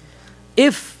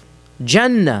 if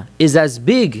Jannah is as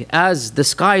big as the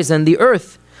skies and the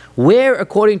earth, where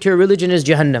according to your religion is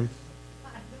Jahannam?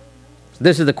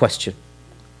 This is the question.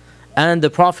 And the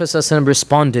Prophet ﷺ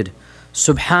responded,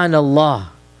 Subhanallah,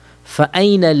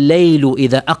 فَأَيْنَ اللَّيْلُ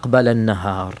إِذَا أَقْبَلَ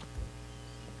النَّهَارِ.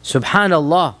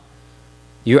 Subhanallah,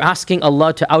 you're asking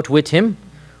Allah to outwit him?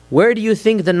 Where do you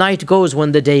think the night goes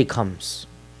when the day comes?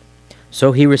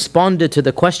 So he responded to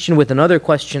the question with another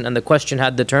question, and the question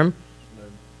had the term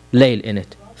layl in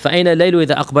it. فَأَيْنَ اللَّيْلُ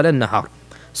إِذَا أَقْبَلَ النَّهَارِ.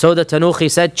 So the Tanuqi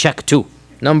said, check 2.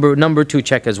 Number 2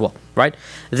 check as well, right?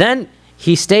 Then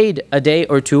he stayed a day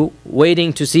or two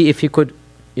waiting to see if he could,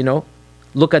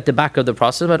 look at the back of the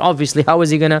Prophet. But obviously, how is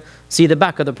he going to see the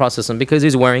back of the Prophet? Because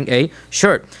he's wearing a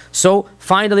shirt. So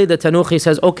finally, the Tanuqi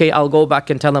says, okay, I'll go back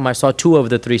and tell him I saw 2 of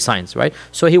the 3 signs, right?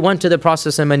 So he went to the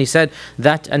Prophet and he said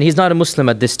that, and he's not a Muslim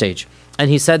at this stage. And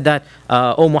he said that,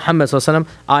 O Muhammad ﷺ,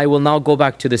 I will now go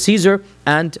back to the Caesar,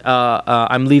 and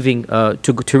I'm leaving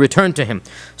to return to him.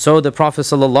 So the Prophet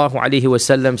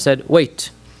ﷺ said, wait.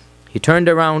 He turned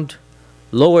around,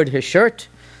 lowered his shirt,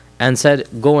 and said,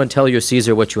 go and tell your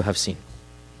Caesar what you have seen.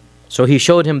 So he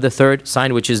showed him the 3rd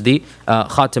sign, which is the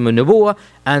Khatam al-Nubuwah,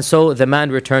 and so the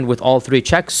man returned with all 3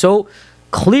 checks. So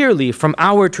clearly from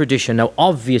our tradition, now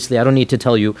obviously I don't need to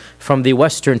tell you, from the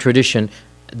Western tradition,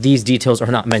 these details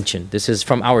are not mentioned. This is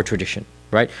from our tradition,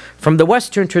 right? From the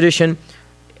Western tradition,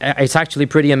 it's actually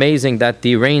pretty amazing that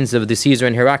the reigns of the Caesar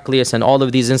and Heraclius and all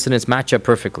of these incidents match up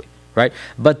perfectly, right?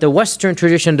 But the Western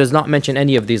tradition does not mention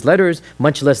any of these letters,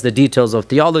 much less the details of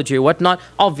theology or whatnot.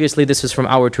 Obviously, this is from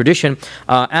our tradition,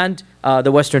 and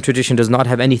the Western tradition does not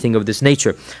have anything of this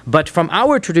nature. But from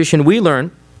our tradition, we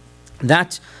learn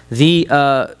that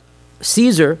the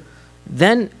Caesar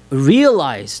then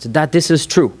realized that this is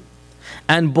true.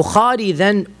 And Bukhari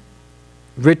then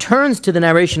returns to the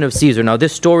narration of Caesar. Now,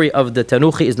 this story of the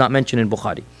Tanuqi is not mentioned in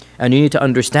Bukhari. And you need to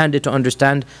understand it to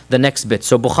understand the next bit.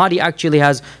 So Bukhari actually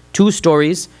has 2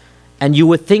 stories, and you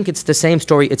would think it's the same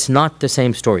story. It's not the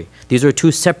same story. These are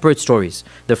 2 separate stories.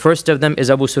 The first of them is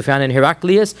Abu Sufyan and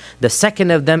Heraclius. The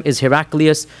second of them is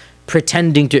Heraclius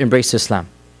pretending to embrace Islam.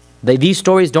 These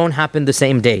stories don't happen the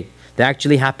same day. They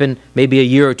actually happen maybe a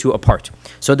year or 2 apart.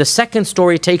 So the second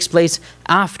story takes place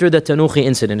after the Tanuqi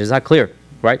incident. Is that clear?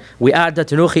 Right? We add the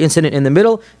Tanuqi incident in the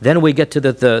middle, then we get to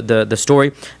the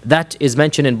story that is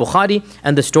mentioned in Bukhari,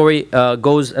 and the story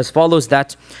goes as follows: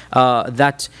 that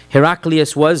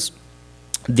Heraclius was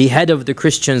the head of the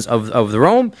Christians of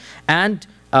Rome, and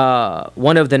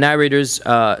one of the narrators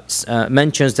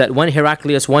mentions that when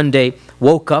Heraclius one day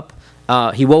woke up,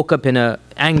 he woke up in an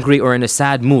angry or in a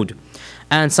sad mood.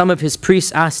 And some of his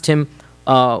priests asked him,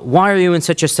 why are you in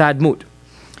such a sad mood?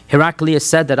 Heraclius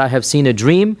said that I have seen a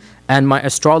dream, and my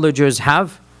astrologers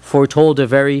have foretold a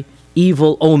very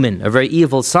evil omen, a very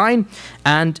evil sign,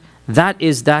 and that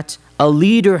is that a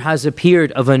leader has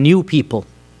appeared of a new people.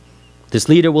 This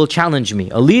leader will challenge me.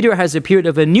 A leader has appeared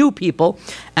of a new people,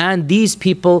 and these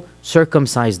people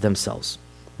circumcise themselves.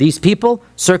 These people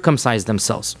circumcise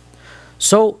themselves.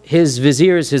 So his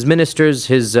viziers, his ministers,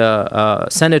 his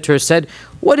senators said,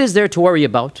 what is there to worry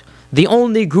about? The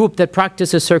only group that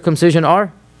practices circumcision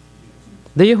are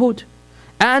the Yahud.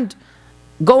 And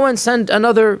go and send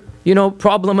another,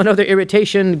 problem, another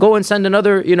irritation. Go and send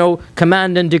another,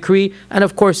 command and decree. And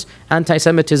of course,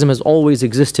 anti-Semitism has always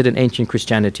existed in ancient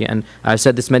Christianity. And I've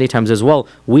said this many times as well.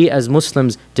 We as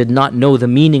Muslims did not know the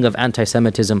meaning of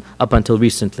anti-Semitism up until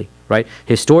recently, right?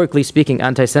 Historically speaking,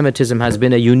 anti-Semitism has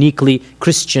been a uniquely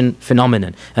Christian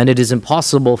phenomenon. And it is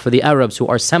impossible for the Arabs who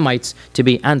are Semites to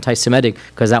be anti-Semitic,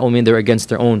 because that will mean they're against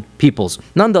their own peoples.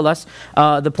 Nonetheless,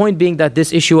 the point being that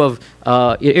this issue of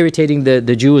irritating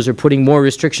the Jews or putting more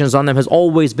restrictions on them has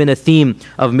always been a theme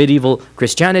of medieval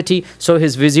Christianity. So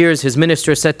his viziers, his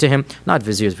ministers said to him, not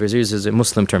viziers, viziers is a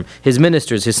Muslim term, his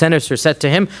ministers, his senators said to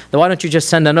him, why don't you just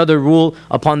send another rule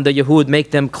upon the Yahud,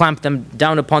 make them, clamp them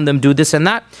down upon them, do this and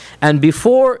that. And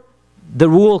before the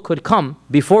rule could come,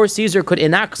 before Caesar could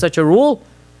enact such a rule,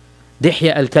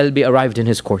 Dihya al-Kalbi arrived in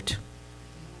his court.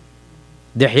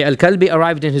 Dihya al-Kalbi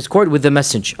arrived in his court with the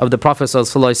message of the Prophet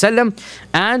ﷺ,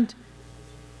 and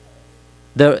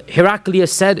the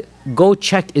Heraclius said, go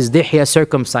check, is Dihya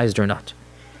circumcised or not?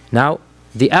 Now,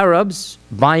 the Arabs,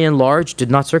 by and large, did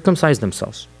not circumcise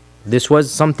themselves. This was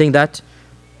something that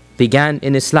began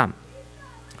in Islam.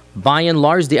 By and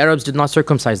large, the Arabs did not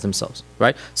circumcise themselves,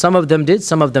 right? Some of them did,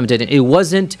 some of them didn't. It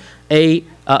wasn't a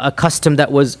custom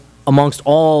that was amongst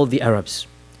all the Arabs.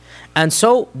 And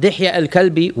so, Dihya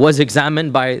al-Kalbi was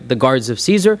examined by the guards of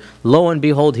Caesar. Lo and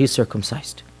behold, he's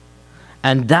circumcised.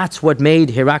 And that's what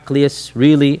made Heraclius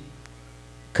really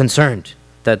concerned,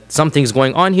 that something's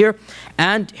going on here.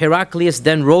 And Heraclius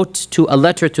then wrote a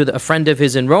letter to a friend of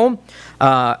his in Rome,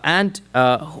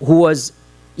 who was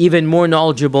even more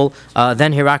knowledgeable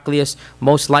than Heraclius.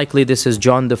 Most likely this is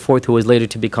John the Fourth, who was later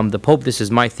to become the Pope. This is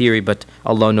my theory, but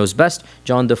Allah knows best.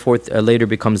 John the Fourth later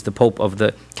becomes the Pope of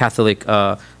the Catholic,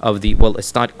 well,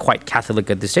 it's not quite Catholic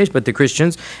at this stage, but the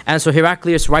Christians. And so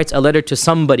Heraclius writes a letter to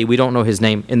somebody, we don't know his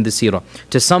name in the Seerah,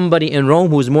 to somebody in Rome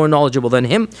who's more knowledgeable than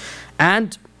him.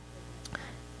 And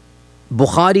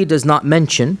Bukhari does not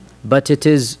mention, but it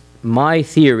is my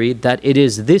theory that it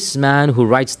is this man who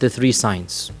writes the 3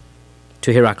 signs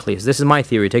to Heraclius. This is my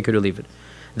theory, take it or leave it.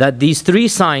 That these 3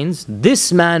 signs,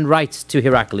 this man writes to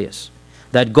Heraclius.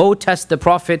 That go test the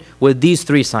Prophet with these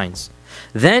 3 signs.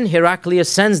 Then Heraclius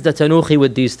sends the Tanuhi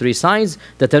with these 3 signs.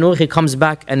 The Tanuhi comes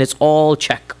back and it's all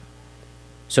check.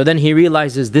 So then he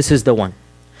realizes this is the one.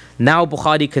 Now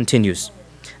Bukhari continues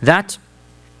that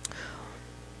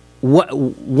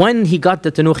when he got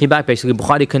the Tanuhi back, basically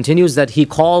Bukhari continues that he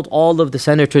called all of the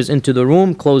senators into the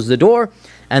room, closed the door,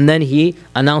 and then he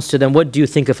announced to them, what do you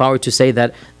think if I were to say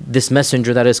that this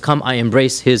messenger that has come, I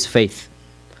embrace his faith?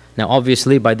 Now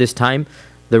obviously by this time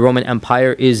the Roman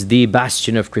Empire is the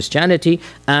bastion of Christianity,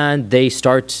 and they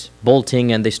start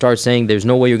bolting and they start saying there's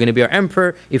no way you're going to be our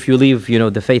emperor if you leave,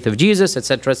 the faith of Jesus,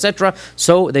 etc., etc.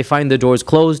 So they find the doors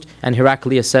closed, and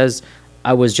Heraclius says,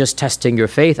 I was just testing your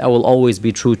faith. I will always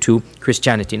be true to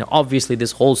Christianity. Now, obviously,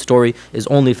 this whole story is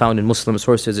only found in Muslim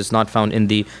sources. It's not found in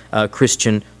the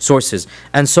Christian sources.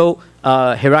 And so,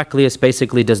 Heraclius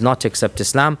basically does not accept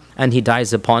Islam, and he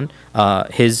dies upon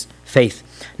his faith.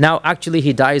 Now, actually,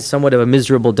 he dies somewhat of a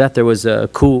miserable death. There was a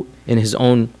coup in his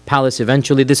own palace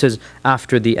eventually. This is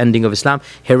after the ending of Islam.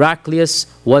 Heraclius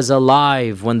was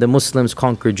alive when the Muslims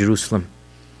conquered Jerusalem.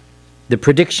 The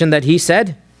prediction that he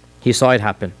said, he saw it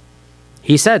happen.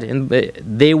 He said,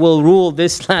 they will rule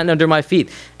this land under my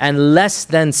feet. And less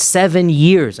than 7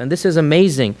 years, and this is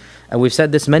amazing, and we've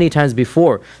said this many times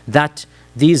before, that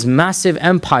these massive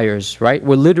empires, right,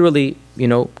 were literally,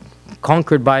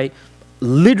 conquered by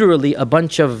literally a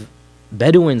bunch of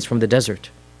Bedouins from the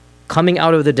desert. Coming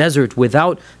out of the desert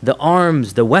without the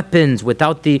arms, the weapons,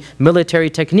 without the military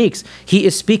techniques. He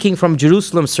is speaking from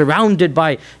Jerusalem, surrounded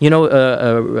by,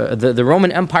 the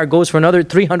Roman Empire goes for another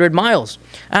 300 miles.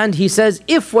 And he says,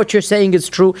 if what you're saying is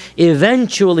true,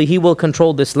 eventually he will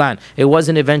control this land. It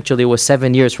wasn't eventually, it was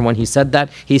 7 years from when he said that.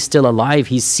 He's still alive.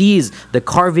 He sees the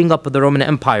carving up of the Roman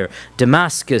Empire.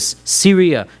 Damascus,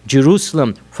 Syria,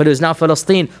 Jerusalem, what is now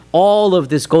Palestine, all of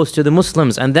this goes to the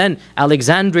Muslims. And then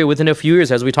Alexandria within a few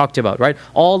years, as we talked about, right?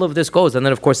 All of this goes. And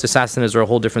then, of course, the Sassanids are a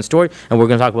whole different story, and we're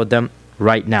going to talk about them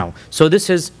right now. So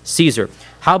this is Caesar.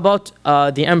 How about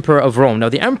the Emperor of Rome? Now,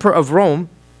 the Emperor of Rome,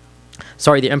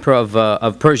 sorry, the Emperor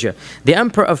of Persia. The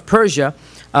Emperor of Persia,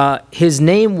 his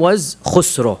name was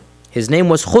Khusro. His name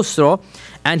was Khusro,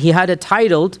 and he had a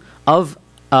title of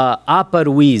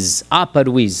Aparwiz.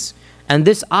 Aparwiz. And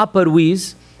this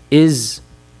Aparwiz is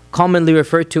commonly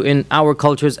referred to in our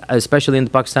cultures, especially in the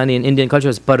Pakistani and Indian culture,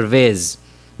 as Parvez.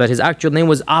 But his actual name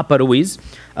was Aparwiz.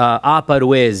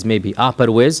 Aparwez, maybe,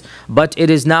 Aparwez. But it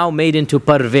is now made into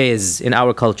Parvez in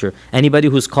our culture. Anybody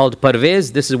who's called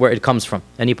Parvez, this is where it comes from.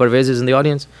 Any Parvezes in the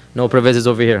audience? No Parvezes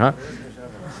over here, huh?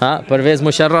 Parvez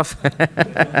Musharraf?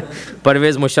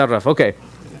 Parvez Musharraf, okay.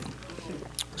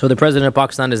 So the president of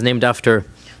Pakistan is named after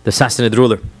the Sassanid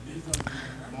ruler.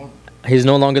 He's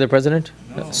no longer the president?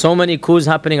 No. So many coups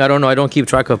happening, I don't know, I don't keep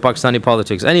track of Pakistani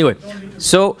politics. Anyway,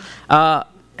 so,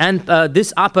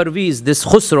 this Aparviz, this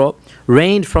Khusro,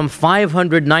 reigned from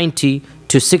 590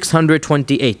 to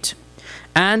 628.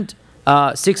 And,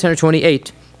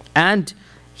 628. And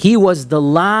he was the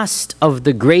last of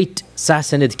the great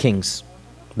Sassanid kings.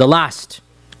 The last.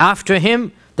 After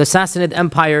him, the Sassanid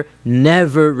Empire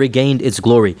never regained its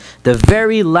glory. The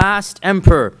very last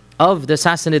emperor of the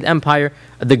Sassanid Empire,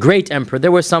 the great emperor,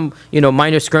 there were some,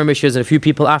 minor skirmishes and a few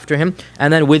people after him,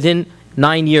 and then within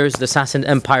 9 years, the Sassanid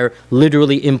Empire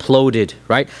literally imploded,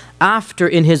 right? After,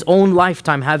 in his own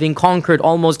lifetime, having conquered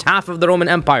almost half of the Roman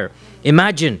Empire.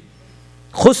 Imagine,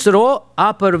 Khusro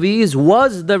Aparviz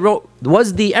was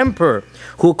the emperor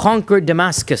who conquered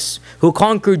Damascus, who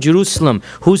conquered Jerusalem,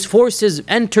 whose forces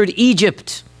entered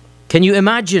Egypt. Can you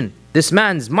imagine this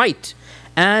man's might?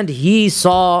 And he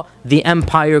saw the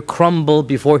empire crumble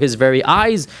before his very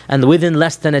eyes, and within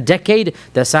less than a decade,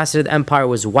 the Sassanid Empire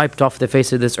was wiped off the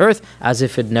face of this earth as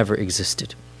if it never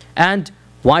existed. And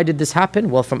why did this happen?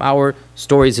 Well, from our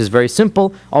stories is very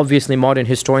simple. Obviously, modern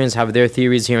historians have their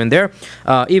theories here and there.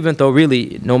 Even though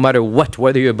really, no matter what,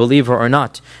 whether you're a believer or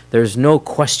not, there's no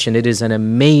question it is an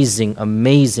amazing,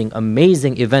 amazing,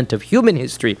 amazing event of human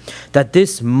history that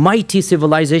this mighty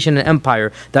civilization and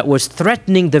empire that was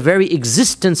threatening the very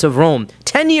existence of Rome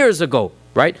 10 years ago,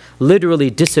 right? Literally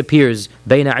disappears.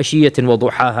 بين عشية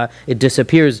وضحاها. It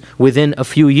disappears within a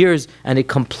few years, and it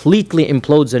completely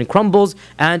implodes and crumbles,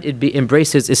 and it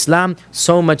embraces Islam,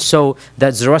 so much so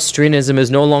that Zoroastrianism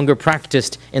is no longer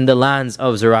practiced in the lands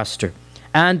of Zoroaster.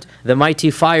 And the mighty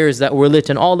fires that were lit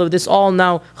and all of this, all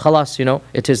now, khalas,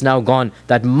 it is now gone.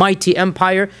 That mighty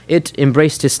empire, it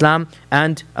embraced Islam,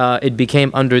 and it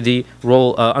became under the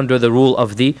rule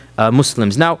of the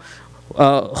Muslims. Now,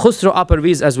 Khusro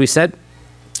Parviz, as we said,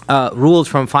 ruled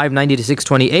from 590 to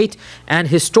 628, and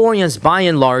historians by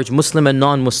and large, Muslim and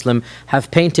non-Muslim,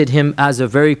 have painted him as a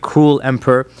very cruel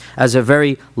emperor, as a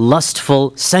very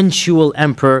lustful, sensual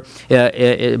emperor.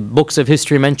 Books of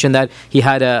history mention that he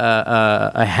had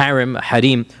a harem, a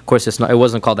harim. Of course, it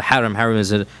wasn't called a harem. Harem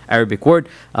is an Arabic word.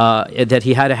 That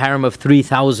he had a harem of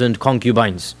 3,000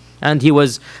 concubines. And he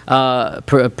was a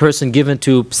person given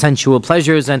to sensual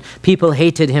pleasures, and people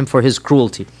hated him for his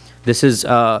cruelty. This is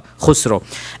Khusro.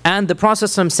 And the Prophet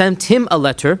sent him a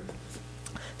letter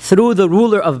through the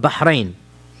ruler of Bahrain.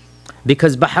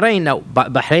 Because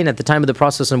Bahrain at the time of the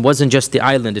Prophet wasn't just the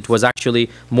island, it was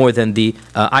actually more than the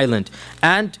island.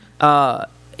 And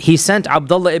he sent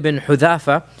Abdullah ibn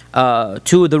Hudhafa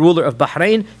to the ruler of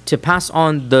Bahrain to pass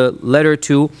on the letter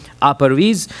to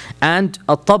Parviz. And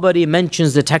At-Tabari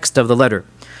mentions the text of the letter.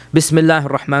 Bismillah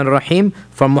ar-Rahman ar-Rahim,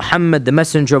 from Muhammad, the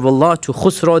messenger of Allah, to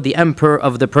Khusro, the emperor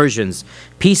of the Persians.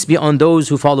 Peace be on those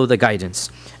who follow the guidance.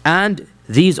 And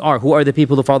these are, who are the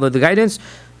people who follow the guidance?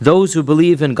 Those who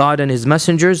believe in God and His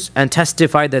messengers, and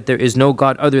testify that there is no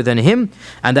God other than Him,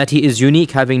 and that He is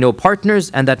unique, having no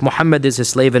partners, and that Muhammad is His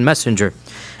slave and messenger.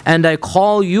 And I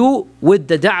call you with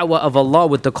the da'wah of Allah,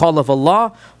 with the call of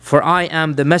Allah, for I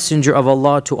am the messenger of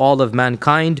Allah to all of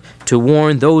mankind, to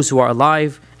warn those who are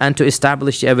alive, and to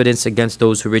establish the evidence against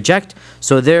those who reject.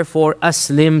 So therefore,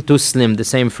 aslim tuslim, the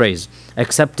same phrase.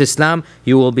 Accept Islam,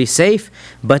 you will be safe.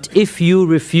 But if you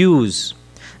refuse,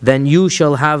 then you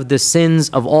shall have the sins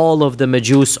of all of the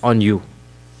Majus on you.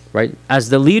 Right? As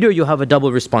the leader, you have a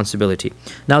double responsibility.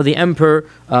 Now, the emperor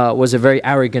was a very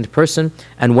arrogant person,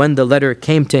 and when the letter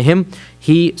came to him,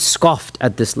 he scoffed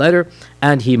at this letter,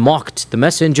 and he mocked the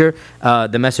messenger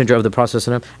of the Prophet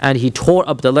ﷺ, and he tore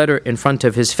up the letter in front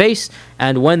of his face.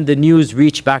 And when the news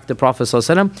reached back the Prophet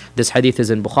ﷺ, this hadith is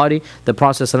in Bukhari, the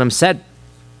Prophet ﷺ said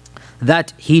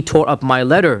that he tore up my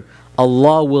letter,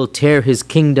 Allah will tear His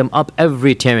kingdom up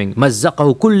every tearing.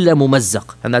 مَزَّقَهُ كُلَّ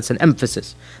مُمَزَّقٍ. And that's an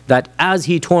emphasis, that as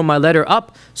he tore my letter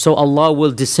up, so Allah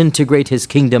will disintegrate His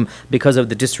kingdom because of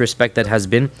the disrespect that has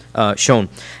been shown.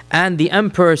 And the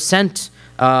emperor sent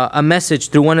a message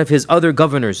through one of his other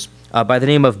governors by the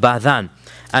name of Badhan.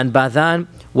 And Badhan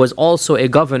was also a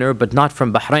governor, but not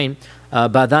from Bahrain.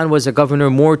 Badhan was a governor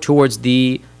more towards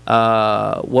the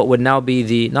what would now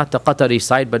be not the Qatari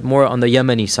side, but more on the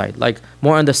Yemeni side, like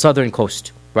more on the southern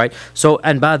coast, right? So,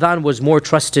 and Badhan was more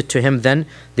trusted to him than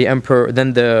the emperor,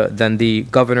 than the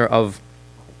governor of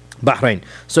Bahrain.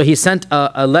 So he sent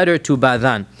a letter to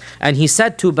Badhan, and he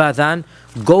said to Badhan,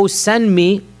 go send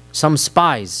me some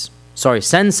spies.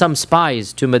 Send some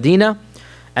spies to Medina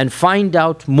and find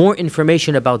out more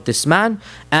information about this man.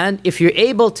 And if you're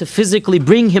able to physically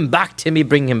bring him back to me,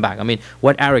 bring him back. I mean,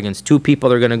 what arrogance. Two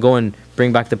people are going to go and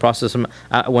bring back the Prophet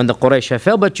when the Quraysh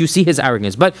fell, but you see his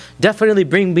arrogance. But definitely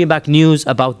bring me back news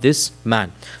about this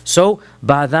man. So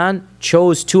Badhan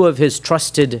chose two of his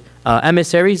trusted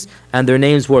emissaries, and their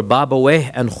names were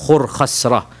Babawayh and Khur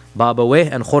Khasra. Babawayh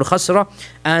and Khur Khasra,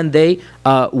 and they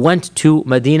went to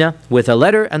Medina with a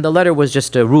letter, and the letter was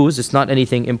just a ruse. It's not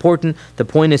anything important. The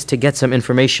point is to get some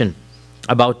information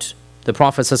about the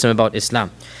Prophet ﷺ, about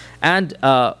Islam. And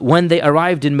when they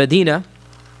arrived in Medina,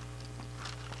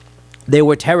 they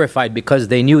were terrified because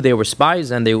they knew they were spies,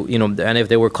 and they, and if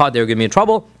they were caught, they were going to be in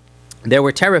trouble. They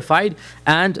were terrified,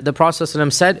 and the Prophet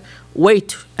ﷺ said,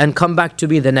 "Wait and come back to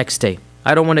me the next day.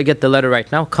 I don't want to get the letter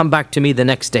right now. Come back to me the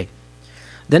next day."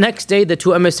 The next day, the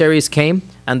two emissaries came,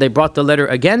 and they brought the letter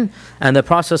again, and the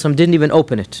Prophet ﷺ didn't even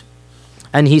open it.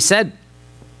 And he said,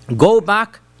 "Go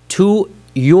back to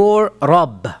your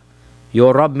Rabb."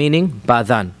 Your Rabb meaning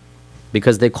Badhan,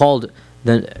 because they called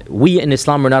we in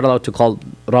Islam are not allowed to call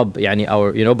Rabb,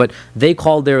 but they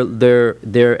call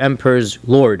their emperors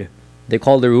Lord. They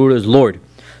call their rulers Lord.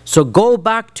 So go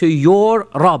back to your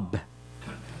Rabb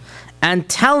and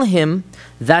tell him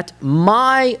that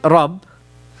my Rabb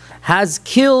has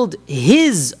killed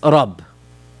his Rabb.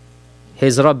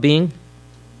 His Rabb being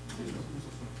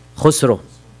Khusro.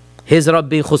 His Rabb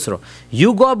being Khusro.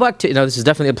 You go back to, this is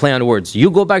definitely a play on words. You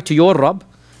go back to your Rabb.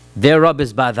 Their Rabb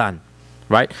is Badhan,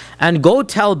 right? And go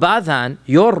tell Badhan,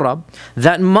 your Rabb,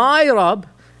 that my Rabb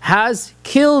has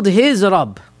killed his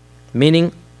Rabb,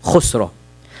 meaning Khusro.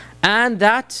 and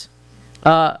that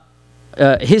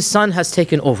his son has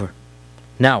taken over.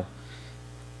 Now,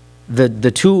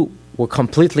 the two were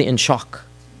completely in shock.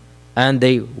 And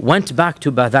they went back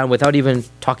to Badhan without even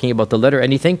talking about the letter or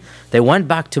anything. They went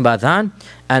back to Badhan,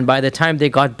 and by the time they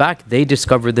got back, they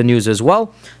discovered the news as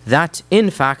well, that in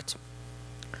fact,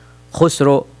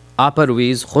 Khusro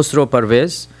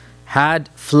Parvez had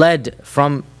fled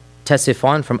from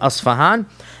Ctesiphon, from Asfahan,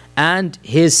 and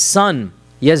his son,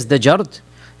 Yazdajard,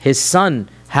 his son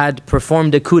had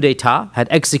performed a coup d'etat, had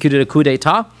executed a coup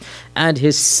d'etat, and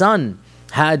his son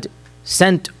had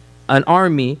sent an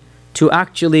army to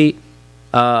actually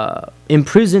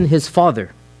imprison his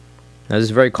father. Now, this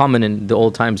is very common in the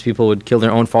old times. People would kill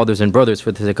their own fathers and brothers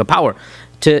for the sake of power.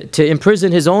 To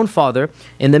imprison his own father.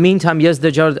 In the meantime,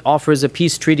 Yazdajard offers a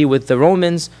peace treaty with the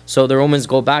Romans. So the Romans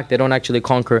go back. They don't actually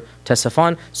conquer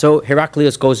Ctesiphon. So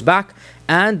Heraclius goes back,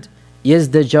 and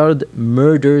Yazdajard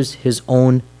murders his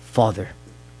own father.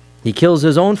 He kills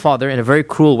his own father in a very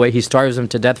cruel way. He starves him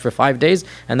to death for 5 days,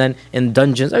 and then in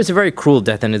dungeons. It's a very cruel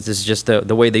death, and it's just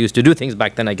the way they used to do things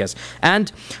back then, I guess.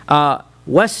 And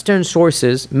Western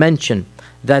sources mention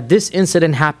that this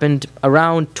incident happened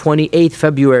around 28th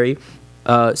February,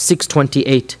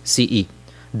 628 CE.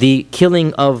 The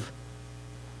killing of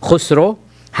Khusro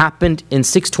happened in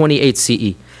 628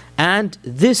 CE. And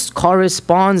this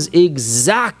corresponds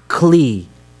exactly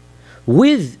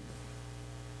with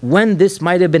when this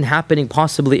might have been happening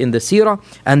possibly in the Seerah,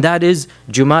 and that is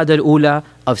Jumad al-Ula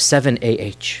of 7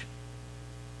 AH.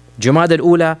 Jumad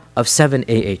al-Ula of 7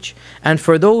 AH. And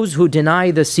for those who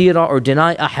deny the Seerah or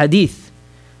deny a hadith,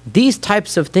 these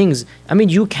types of things, I mean,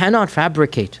 you cannot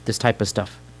fabricate this type of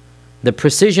stuff. The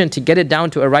precision to get it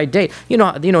down to a right date. You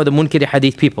know the Munkiri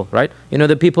hadith people, right? You know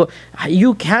the people,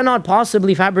 you cannot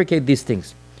possibly fabricate these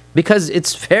things. Because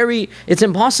it's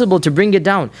impossible to bring it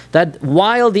down. That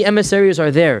while the emissaries are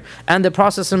there, and the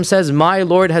Prophet says, my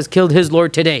Lord has killed his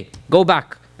Lord today. Go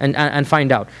back and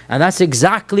find out. And that's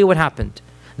exactly what happened.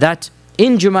 That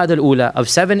in Jumad al-Ula of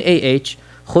 7 AH,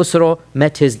 Khusro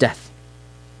met his death.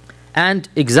 And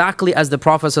exactly as the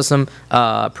Prophet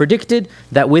predicted,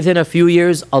 that within a few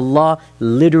years, Allah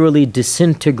literally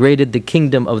disintegrated the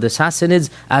kingdom of the Sassanids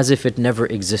as if it never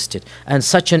existed. And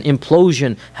such an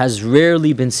implosion has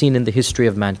rarely been seen in the history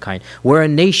of mankind, where a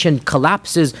nation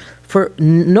collapses for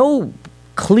no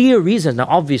clear reason. Now,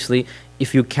 obviously,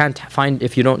 if you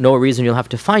don't know a reason, you'll have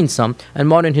to find some. And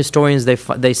modern historians,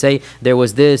 they say there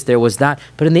was this, there was that.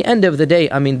 But in the end of the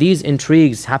day, I mean, these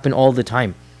intrigues happen all the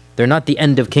time. They're not the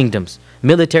end of kingdoms.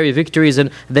 Military victories, and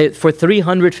for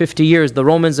 350 years, the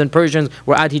Romans and Persians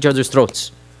were at each other's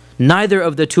throats. Neither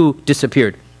of the two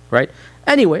disappeared, right?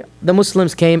 Anyway, the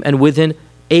Muslims came, and within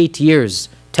 8 years,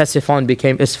 Ctesiphon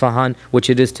became Isfahan, which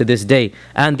it is to this day.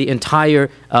 And the entire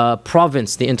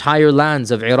province, the entire lands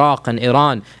of Iraq and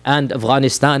Iran and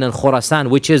Afghanistan and Khorasan,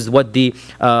 which is what the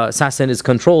Sassanids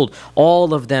controlled,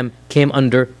 all of them came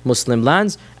under Muslim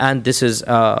lands. And this is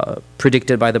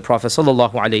predicted by the Prophet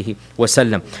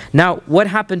ﷺ. Now, what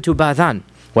happened to Badhan?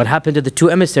 What happened to the two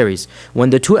emissaries? When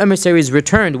the two emissaries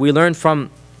returned, we learned from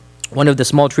one of the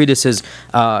small treatises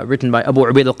written by Abu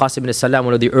Ubaid al-Qasim ibn Salam,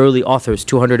 one of the early authors,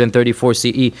 234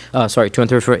 CE,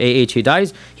 234 AH, he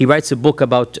dies. He writes a book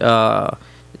about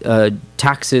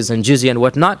taxes and jizya and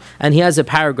whatnot, and he has a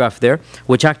paragraph there,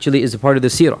 which actually is a part of the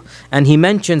Seerah. And he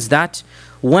mentions that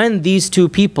when these two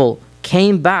people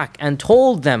came back and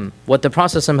told them what the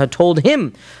Prophet had told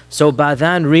him, so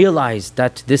Badhan realized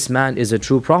that this man is a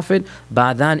true prophet.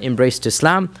 Badhan embraced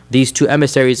Islam, these two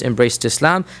emissaries embraced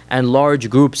Islam, and large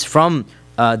groups from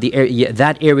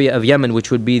that area of Yemen,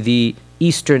 which would be the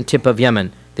eastern tip of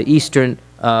Yemen, the eastern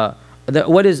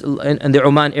what is in the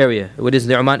Oman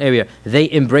area,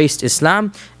 they embraced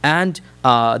Islam. And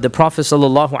the Prophet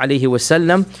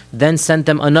ﷺ then sent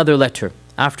them another letter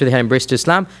after they had embraced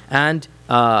Islam, and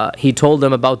he told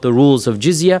them about the rules of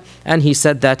jizya, and he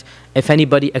said that if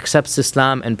anybody accepts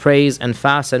Islam and prays and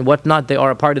fasts and whatnot, they are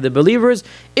a part of the believers.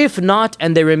 If not,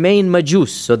 and they remain Majus,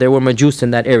 so there were Majus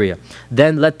in that area,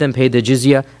 then let them pay the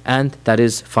jizya, and that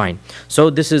is fine. So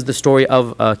this is the story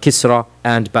of Kisra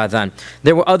and Badhan.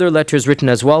 There were other letters written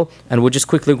as well, and we'll just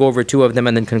quickly go over two of them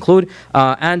and then conclude.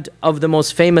 And of the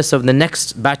most famous of the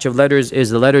next batch of letters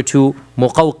is the letter to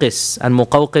Muqawqis, and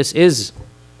Muqawqis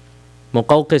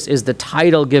is the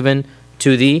title given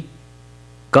to the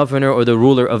governor or the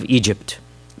ruler of Egypt.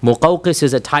 Muqawqis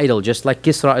is a title, just like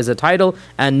Kisra is a title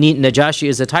and Najashi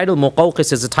is a title.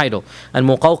 Muqawqis is a title, and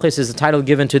Muqawqis is a title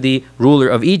given to the ruler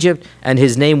of Egypt, and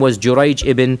his name was Jurayj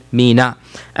ibn Mina.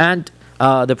 And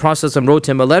the Prophet wrote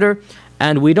him a letter,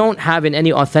 and we don't have in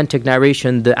any authentic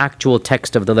narration the actual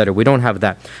text of the letter. We don't have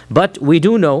that. But we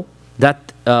do know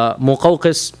that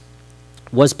Muqawqis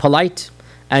was polite,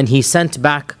 and he sent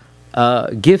back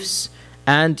gifts,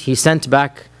 and he sent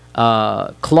back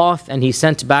cloth, and he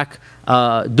sent back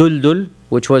duldul,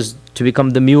 which was to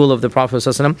become the mule of the Prophet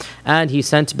ﷺ, and he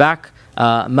sent back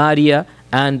Maria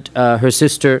and her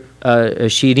sister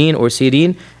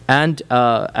Shireen, and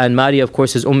Maria, of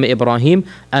course, is Ibrahim.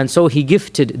 And so he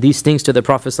gifted these things to the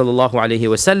Prophet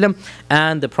ﷺ,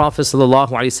 and the Prophet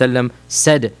ﷺ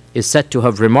is said to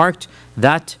have remarked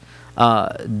that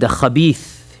the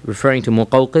khabith, referring to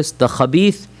Muqawqis, the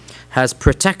khabith has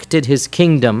protected his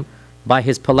kingdom by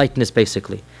his politeness,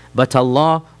 basically, but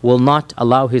Allah will not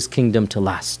allow his kingdom to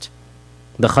last.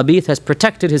 The khabith has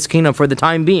protected his kingdom for the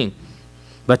time being,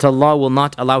 but Allah will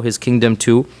not allow his kingdom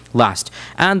to last.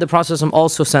 And the Prophet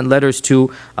also sent letters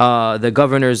to the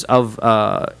governors of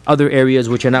other areas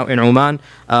which are now in Oman,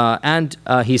 and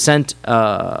he sent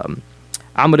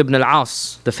Amr ibn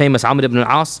al-As, the famous Amr ibn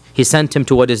al-As, he sent him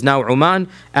to what is now Oman,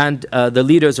 and the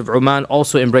leaders of Oman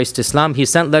also embraced Islam. He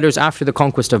sent letters after the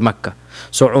conquest of Mecca.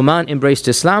 So Oman embraced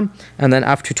Islam, and then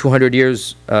after 200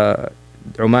 years,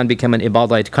 Oman became an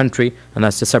Ibadite country, and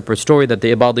that's a separate story, that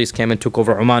the Ibadis came and took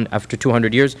over Oman after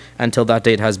 200 years. Until that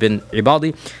day it has been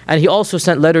Ibadi. And he also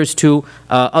sent letters to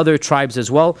other tribes as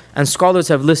well, and scholars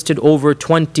have listed over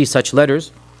 20 such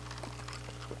letters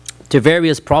to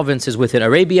various provinces within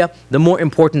Arabia, the more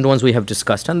important ones we have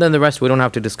discussed, and then the rest we don't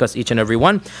have to discuss each and every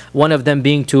one. One of them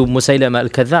being to Musaylama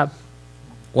al-Kadhab,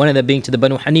 one of them being to the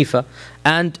Banu Hanifa,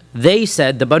 and they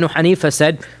said, the Banu Hanifa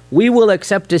said, we will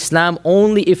accept Islam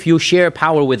only if you share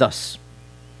power with us,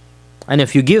 and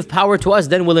if you give power to us,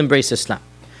 then we'll embrace Islam.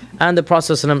 And the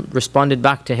Prophet ﷺ responded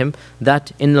back to him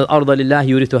that إِنَّ الْأَرْضَ لِلَّهِ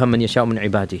يُورِثُهَا مَنْ يَشَاءُ مِنْ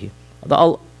عِبَادِهِ.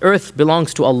 The earth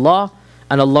belongs to Allah,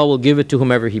 and Allah will give it to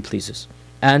whomever He pleases.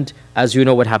 And as you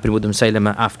know what happened with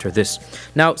Musaylama after this.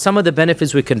 Now, some of the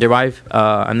benefits we can derive,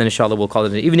 and then inshallah we'll call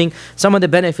it an evening, some of the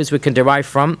benefits we can derive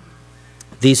from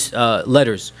these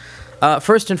letters.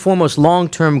 First and foremost,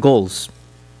 long-term goals.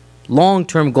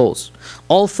 Long-term goals.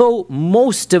 Although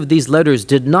most of these letters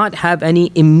did not have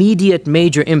any immediate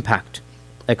major impact,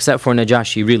 except for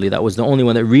Najashi, really. That was the only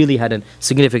one that really had a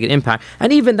significant impact.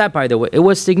 And even that, by the way, it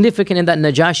was significant in that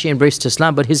Najashi embraced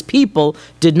Islam, but his people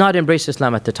did not embrace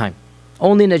Islam at the time.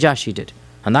 Only Najashi did.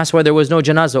 And that's why there was no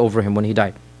janazah over him when he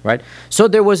died. Right? So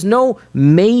there was no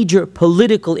major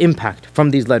political impact from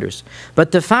these letters.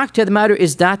 But the fact of the matter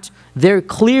is that there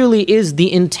clearly is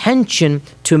the intention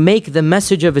to make the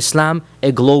message of Islam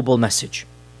a global message.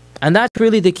 And that's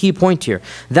really the key point here.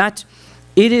 That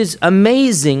it is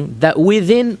amazing that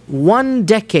within 1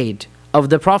 decade of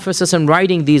the Prophet ﷺ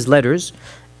writing these letters,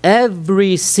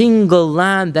 every single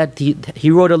land that he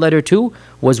wrote a letter to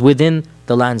was within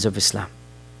the lands of Islam.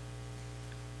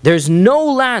 There's no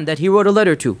land that he wrote a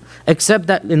letter to, except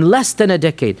that in less than a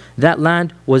decade, that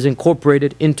land was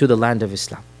incorporated into the land of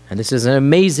Islam. And this is an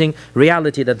amazing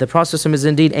reality that the Prophet is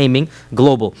indeed aiming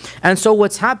global. And so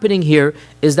what's happening here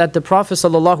is that the Prophet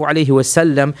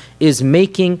ﷺ is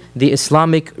making the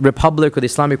Islamic Republic or the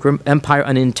Islamic Empire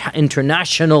an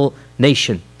international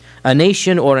nation. A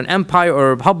nation or an empire or a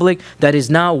republic that is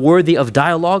now worthy of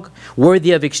dialogue,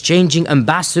 worthy of exchanging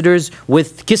ambassadors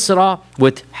with Kisra,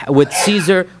 with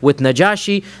Caesar, with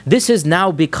Najashi. This is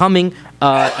now becoming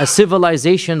a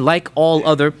civilization like all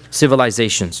other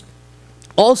civilizations.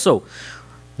 Also,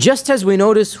 just as we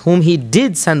notice whom he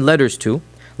did send letters to,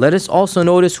 let us also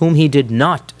notice whom he did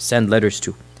not send letters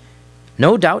to.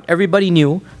 No doubt everybody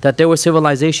knew that there were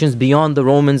civilizations beyond the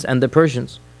Romans and the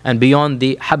Persians and beyond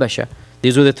the Habasha.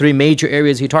 These were the 3 major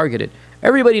areas he targeted.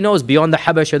 Everybody knows beyond the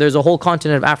Habasha there's a whole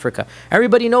continent of Africa.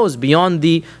 Everybody knows beyond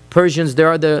the Persians there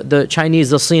are the Chinese,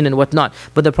 the Sin and whatnot.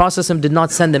 But the Prophet did not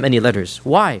send them any letters.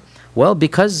 Why? Well,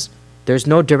 because there's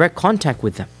no direct contact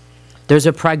with them. There's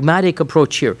a pragmatic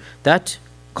approach here that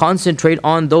concentrate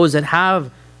on those that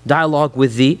have dialogue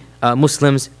with the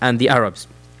Muslims and the Arabs.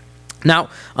 Now,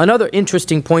 another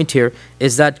interesting point here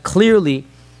is that clearly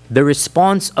the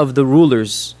response of the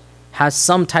rulers has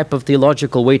some type of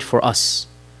theological weight for us.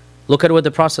 Look at what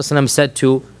the Prophet ﷺ said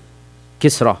to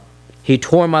Kisra. He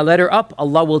tore my letter up,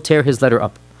 Allah will tear his letter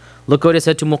up. Look at what he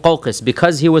said to Muqawqis.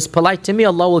 Because he was polite to me,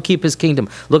 Allah will keep his kingdom.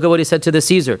 Look at what he said to the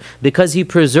Caesar. Because he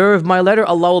preserved my letter,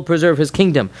 Allah will preserve his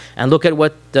kingdom. And look at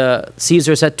what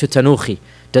Caesar said to Tanuhi.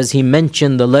 Does he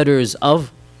mention the letters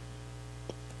of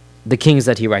the kings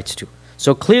that he writes to?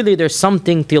 So clearly there's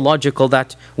something theological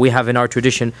that we have in our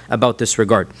tradition about this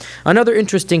regard. Another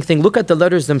interesting thing, look at the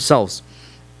letters themselves.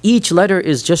 Each letter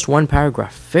is just 1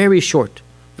 paragraph, very short,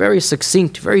 very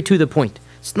succinct, very to the point.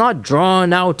 It's not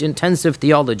drawn out intensive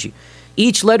theology.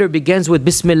 Each letter begins with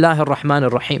Bismillah ar-Rahman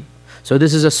ar-Rahim. So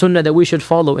this is a sunnah that we should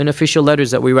follow in official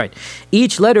letters that we write.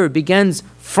 Each letter begins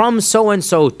from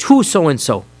so-and-so to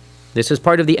so-and-so. This is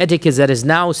part of the etiquette that is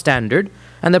now standard,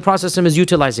 and the Prophet is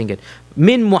utilizing it.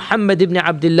 Min Muhammad ibn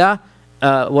Abdullah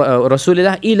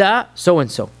Rasulullah ila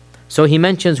so-and-so. So he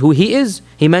mentions who he is,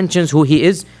 he mentions who he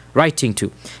is writing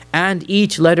to. And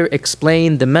each letter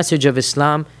explained the message of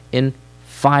Islam in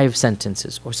 5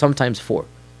 sentences, or sometimes 4.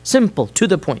 Simple, to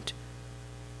the point.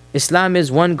 Islam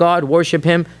is one God, worship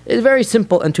Him. It's very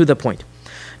simple and to the point.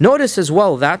 Notice as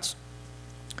well that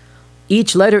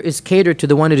each letter is catered to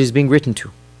the one it is being written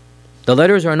to. The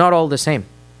letters are not all the same.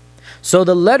 So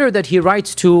the letter that he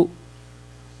writes to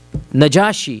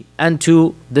Najashi and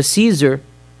to the Caesar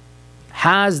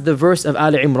has the verse of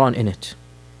Al Imran in it.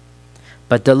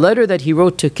 But the letter that he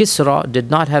wrote to Kisra did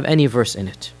not have any verse in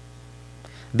it.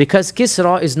 Because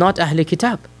Kisra is not Ahl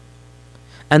Kitab.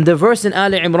 And the verse in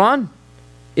Al Imran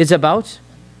is about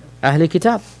Ahl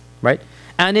Kitab, right?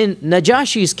 And in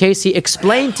Najashi's case, he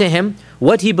explained to him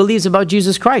what he believes about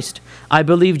Jesus Christ. I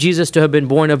believe Jesus to have been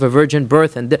born of a virgin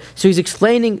birth. And so he's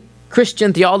explaining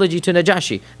Christian theology to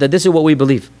Najashi, that this is what we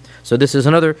believe. So this is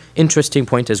another interesting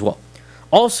point as well.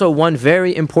 Also, one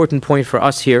very important point for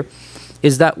us here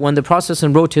is that when the Prophet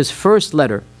wrote his first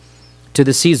letter to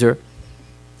the Caesar,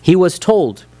 he was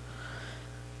told,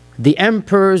 the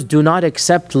emperors do not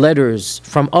accept letters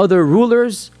from other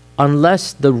rulers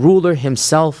unless the ruler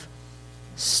himself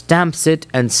stamps it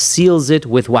and seals it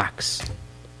with wax.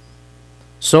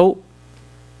 So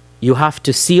you have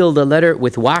to seal the letter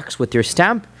with wax with your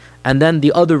stamp, and then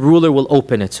the other ruler will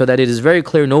open it so that it is very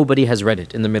clear nobody has read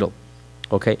it in the middle.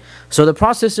 Okay, so the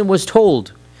Prophet was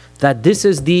told that this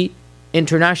is the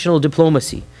international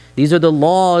diplomacy. These are the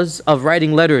laws of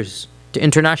writing letters to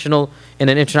in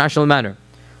an international manner.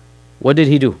 What did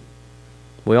he do?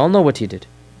 We all know what he did.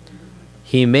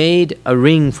 He made a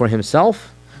ring for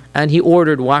himself, and he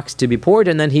ordered wax to be poured,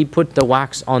 and then he put the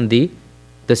wax on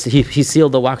he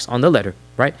sealed the wax on the letter,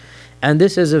 right? And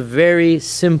this is a very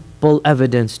simple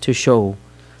evidence to show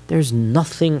there's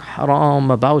nothing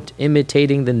haram about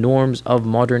imitating the norms of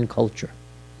modern culture.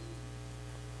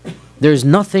 There's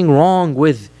nothing wrong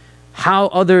with how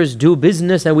others do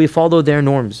business and we follow their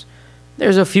norms.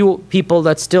 There's a few people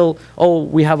that still,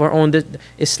 we have our own.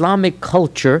 Islamic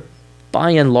culture,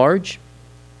 by and large,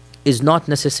 is not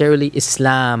necessarily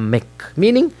Islamic.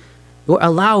 Meaning, we're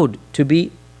allowed to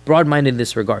be broad-minded in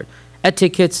this regard.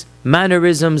 Etiquettes,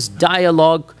 mannerisms,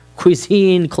 dialogue,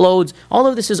 cuisine, clothes, all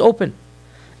of this is open.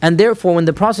 And therefore, when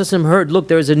the Prophet heard, look,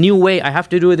 there's a new way, I have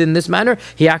to do it in this manner,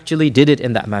 he actually did it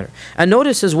in that manner. And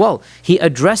notice as well, he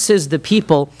addresses the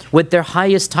people with their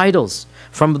highest titles.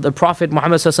 From the Prophet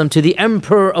Muhammad to the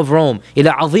Emperor of Rome,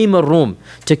 ila Azim al-Rum,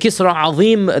 to Kisra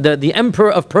Azim, the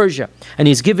Emperor of Persia. And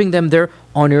he's giving them their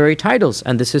honorary titles.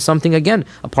 And this is something, again,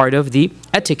 a part of the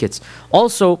etiquettes.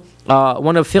 Also,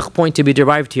 one of fiqh point to be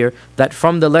derived here, that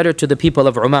from the letter to the people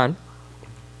of Oman,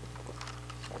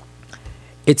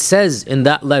 it says in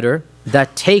that letter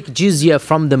that take jizya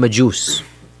from the Majus.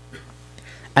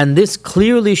 And this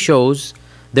clearly shows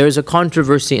there is a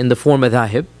controversy in the 4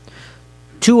 madhahib.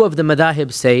 2 of the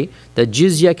madhahib say that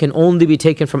jizya can only be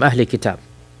taken from Ahl Kitab.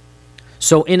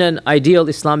 So in an ideal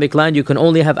Islamic land, you can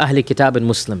only have Ahl Kitab and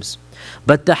Muslims.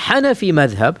 But the Hanafi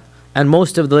madhab and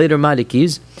most of the later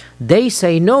Malikis, they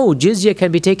say no, jizya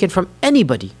can be taken from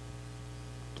anybody.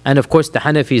 And of course, the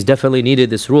Hanafis definitely needed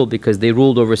this rule because they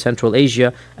ruled over Central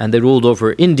Asia and they ruled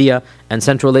over India, and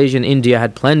Central Asia and India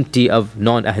had plenty of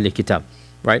non-Ahl Kitab,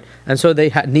 right? And so they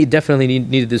definitely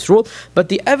needed this rule. But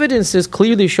the evidences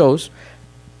clearly shows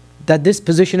that this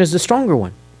position is the stronger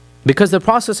one, because the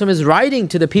Prophet is writing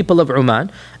to the people of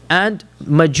Oman, and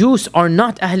Majus are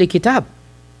not Ahl Kitab.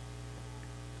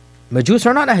 Majus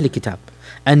are not Ahl Kitab,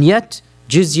 and yet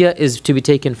jizya is to be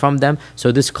taken from them.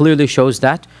 So this clearly shows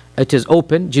that it is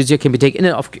open. Jizya can be taken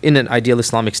in an ideal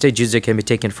Islamic state. Jizya can be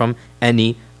taken from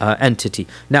any entity.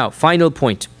 Now, final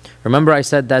point. Remember, I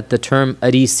said that the term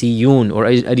Arisiyun or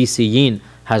Arisiyin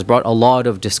has brought a lot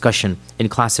of discussion in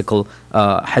classical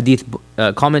hadith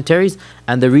commentaries,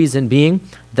 and the reason being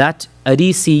that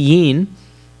Arisiyin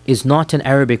is not an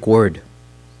Arabic word.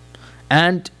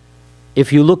 And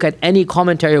if you look at any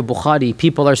commentary of Bukhari,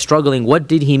 people are struggling. What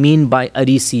did he mean by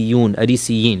Arisiyun,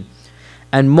 Arisiyin?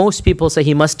 And most people say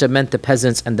he must have meant the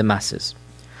peasants and the masses.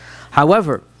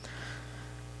 However,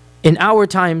 in our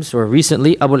times, or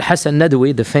recently, Abu al-Hasan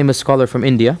Nadwi, the famous scholar from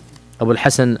India, Abu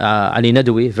al-Hasan Ali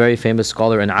Nadwi, very famous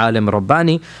scholar and alim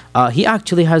Rabbani, he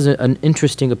actually has an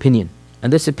interesting opinion.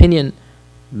 And this opinion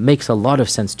makes a lot of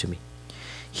sense to me.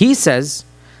 He says,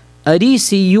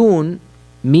 Arisiyun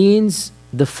means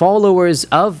the followers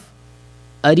of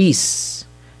Aris.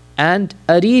 And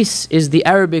Aris is the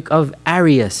Arabic of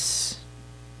Arius.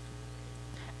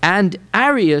 And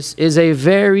Arius is a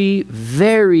very,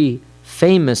 very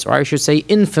famous, or I should say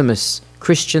infamous,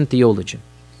 Christian theologian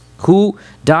who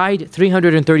died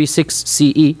 336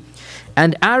 CE.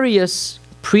 And Arius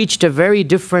preached a very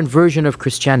different version of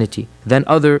Christianity than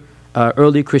other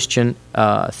early Christian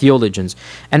theologians.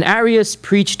 And Arius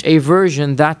preached a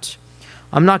version that,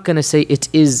 I'm not going to say it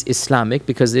is Islamic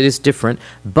because it is different,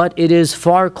 but it is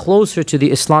far closer to the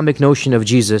Islamic notion of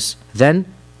Jesus than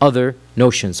other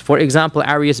notions. For example,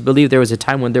 Arius believed there was a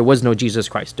time when there was no Jesus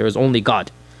Christ, there was only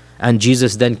God, and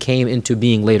Jesus then came into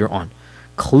being later on.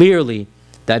 Clearly,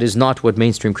 that is not what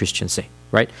mainstream Christians say,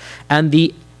 right? And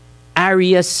the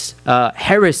Arius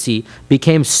heresy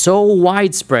became so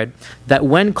widespread that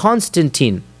when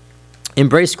Constantine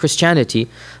embraced Christianity,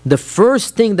 the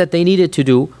first thing that they needed to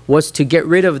do was to get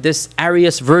rid of this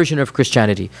Arius version of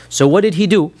Christianity. So what did he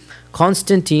do?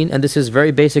 Constantine, and this is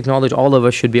very basic knowledge, all of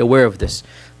us should be aware of this.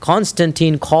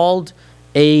 Constantine called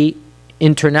a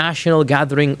international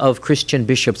gathering of Christian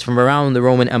bishops from around the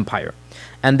Roman Empire.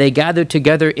 And they gathered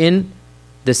together in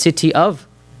the city of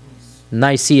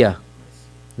Nicaea.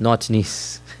 Not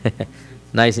Nice.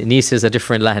 Nice is a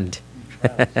different land.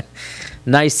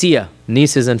 Nicaea.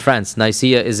 Nice is in France.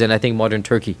 Nicaea is in, I think, modern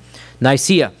Turkey.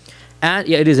 Nicaea. And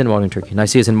yeah, it is in modern Turkey.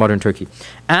 Nicaea is in modern Turkey.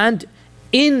 And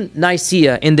in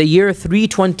Nicaea, in the year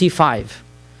 325,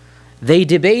 they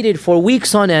debated for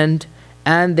weeks on end,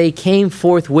 and they came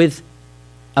forth with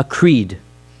a creed.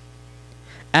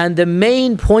 And the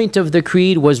main point of the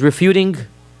creed was refuting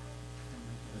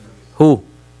who?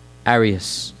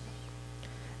 Arius.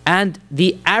 And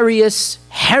the Arius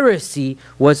heresy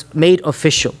was made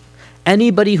official.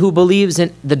 Anybody who believes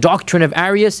in the doctrine of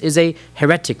Arius is a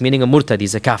heretic, meaning a murtad,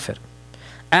 he's a kafir.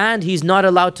 And he's not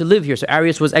allowed to live here. So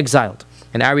Arius was exiled,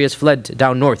 and Arius fled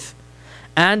down north.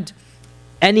 And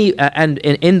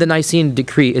in the Nicene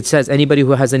decree, it says anybody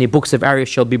who has any books of Arius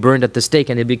shall be burned at the stake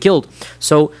and he'll be killed.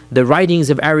 So the writings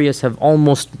of Arius have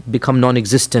almost become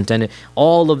non-existent, and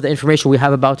all of the information we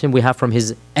have about him, we have from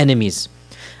his enemies.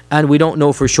 And we don't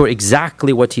know for sure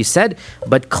exactly what he said,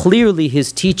 but clearly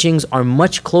his teachings are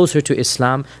much closer to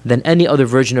Islam than any other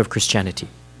version of Christianity,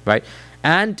 right?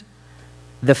 And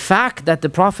the fact that the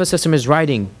Prophet ﷺ is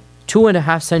writing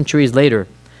 2.5 centuries later,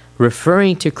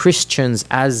 referring to Christians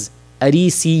as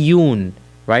Arisiyun,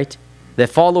 right? The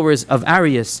followers of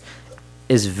Arius,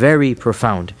 is very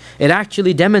profound. It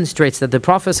actually demonstrates that the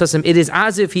Prophet ﷺ, it is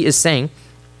as if he is saying,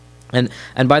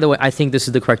 and by the way, I think this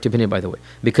is the correct opinion, by the way,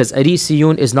 because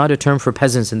Arisiyun is not a term for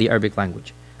peasants in the Arabic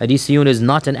language. Arisiyun is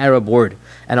not an Arab word,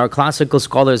 and our classical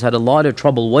scholars had a lot of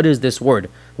trouble. What is this word?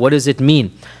 What does it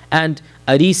mean? And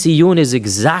Arisiyun is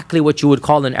exactly what you would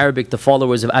call in Arabic the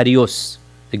followers of Arius.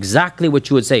 Exactly what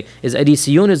you would say is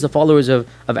Arisiyun is the followers of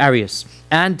Arius.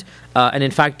 And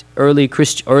in fact, early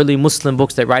Muslim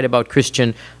books that write about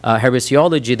Christian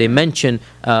heresiology, they mention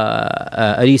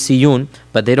Arisiyun,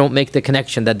 but they don't make the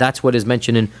connection that that's what is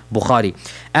mentioned in Bukhari.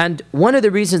 And one of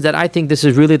the reasons that I think this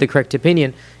is really the correct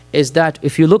opinion is that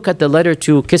if you look at the letter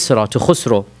to Kisra, to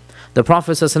Khusro, the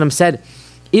Prophet ﷺ said,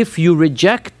 if you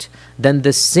reject, then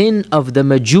the sin of the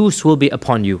Majus will be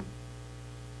upon you.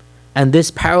 And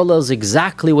this parallels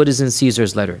exactly what is in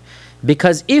Caesar's letter.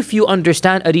 Because if you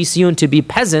understand Arisiyun to be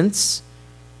peasants,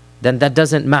 then that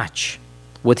doesn't match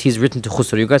what he's written to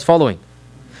Khusro. You guys following?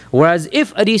 Whereas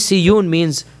if Arisiyun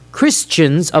means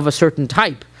Christians of a certain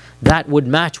type, that would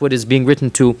match what is being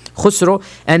written to Khusro.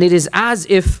 And it is as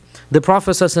if the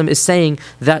Prophet ﷺ is saying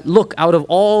that, look, out of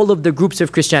all of the groups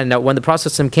of Christianity, now when the Prophet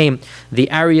ﷺ came, the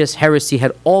Arius heresy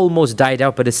had almost died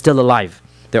out, but it's still alive.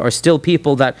 There are still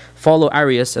people that follow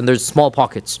Arius, and there's small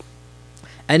pockets.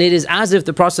 And it is as if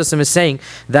the Prophet ﷺ is saying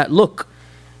that, look,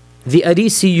 the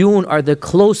Arisiyun are the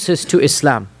closest to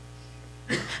Islam.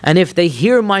 And if they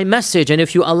hear my message, and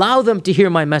if you allow them to hear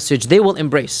my message, they will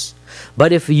embrace.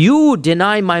 But if you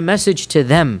deny my message to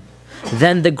them,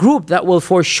 then the group that will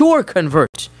for sure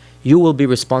convert, you will be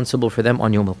responsible for them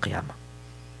on Yawm al-Qiyamah.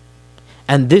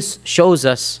 And this shows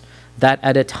us that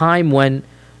at a time when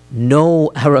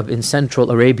no Arab in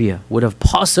Central Arabia would have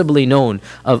possibly known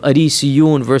of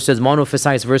Arisiyun versus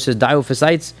Monophysites versus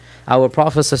Diophysites, our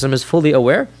Prophet ﷺ is fully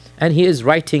aware, and he is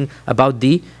writing about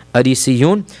the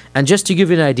Arisiyun. And just to give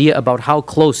you an idea about how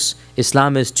close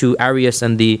Islam is to Arius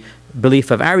and the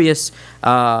belief of Arius,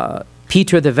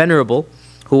 Peter the Venerable,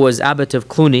 who was abbot of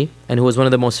Cluny and who was one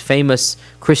of the most famous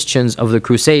Christians of the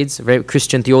Crusades,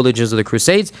 Christian theologians of the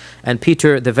Crusades. And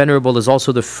Peter the Venerable is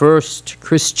also the first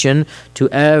Christian to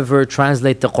ever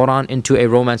translate the Quran into a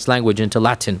Romance language, into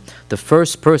Latin. The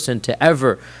first person to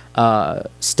ever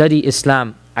study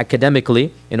Islam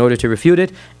academically in order to refute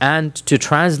it, and to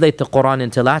translate the Quran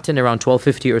into Latin around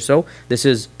 1250 or so. This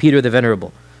is Peter the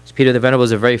Venerable. So Peter the Venerable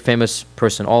is a very famous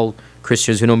person. All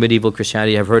Christians who know medieval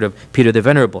Christianity have heard of Peter the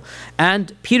Venerable.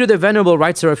 And Peter the Venerable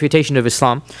writes a refutation of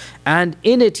Islam, and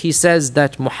in it he says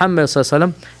that Muhammad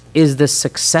ﷺ is the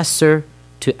successor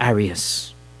to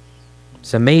Arius.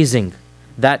 It's amazing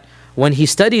that when he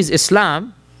studies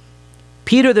Islam,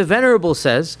 Peter the Venerable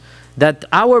says that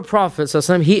our Prophet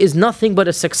ﷺ, he is nothing but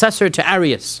a successor to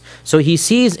Arius. So he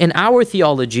sees in our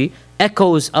theology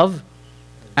echoes of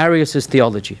Arius'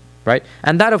 theology. Right?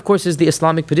 And that, of course, is the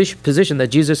Islamic position that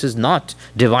Jesus is not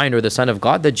divine or the Son of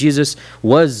God, that Jesus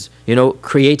was,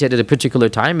 created at a particular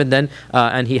time, and then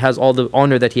and he has all the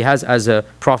honor that he has as a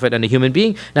prophet and a human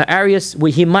being. Now, Arius,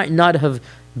 he might not have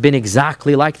been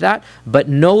exactly like that, but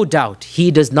no doubt he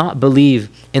does not believe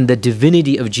in the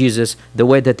divinity of Jesus the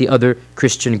way that the other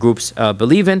Christian groups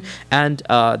believe in, and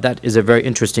that is a very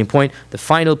interesting point. The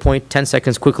final point, 10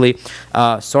 seconds quickly,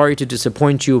 sorry to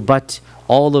disappoint you, but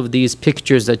all of these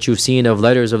pictures that you've seen of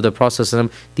letters of the Prophet ﷺ,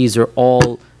 these are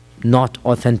all not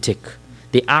authentic.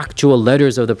 The actual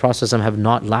letters of the Prophet ﷺ have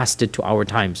not lasted to our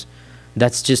times.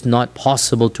 That's just not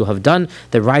possible to have done.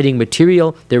 The writing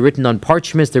material, they're written on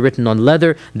parchments, they're written on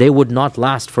leather, they would not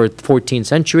last for 14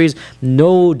 centuries.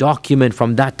 No document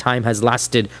from that time has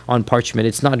lasted on parchment.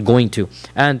 It's not going to.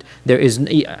 And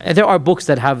there are books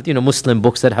that have, Muslim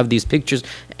books that have these pictures.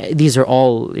 These are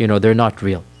all, they're not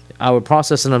real. Our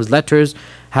Prophet's letters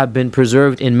have been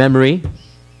preserved in memory,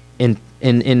 in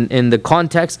the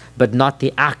context, but not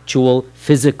the actual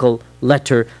physical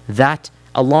letter that,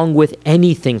 along with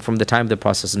anything from the time of the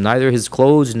Prophet, neither his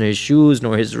clothes, nor his shoes,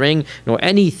 nor his ring, nor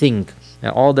anything,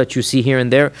 all that you see here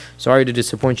and there, sorry to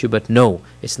disappoint you, but no,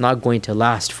 it's not going to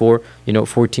last for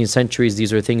 14 centuries.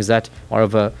 These are things that are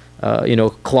of a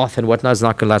cloth and whatnot. It's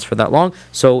not going to last for that long.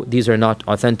 So these are not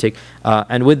authentic.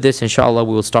 And with this, inshallah,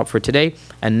 we will stop for today.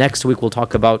 And next week we'll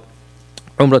talk about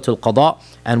Umratul Qada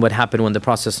and what happened when the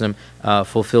Prophet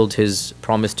fulfilled his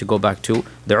promise to go back to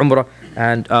the Umrah.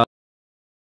 And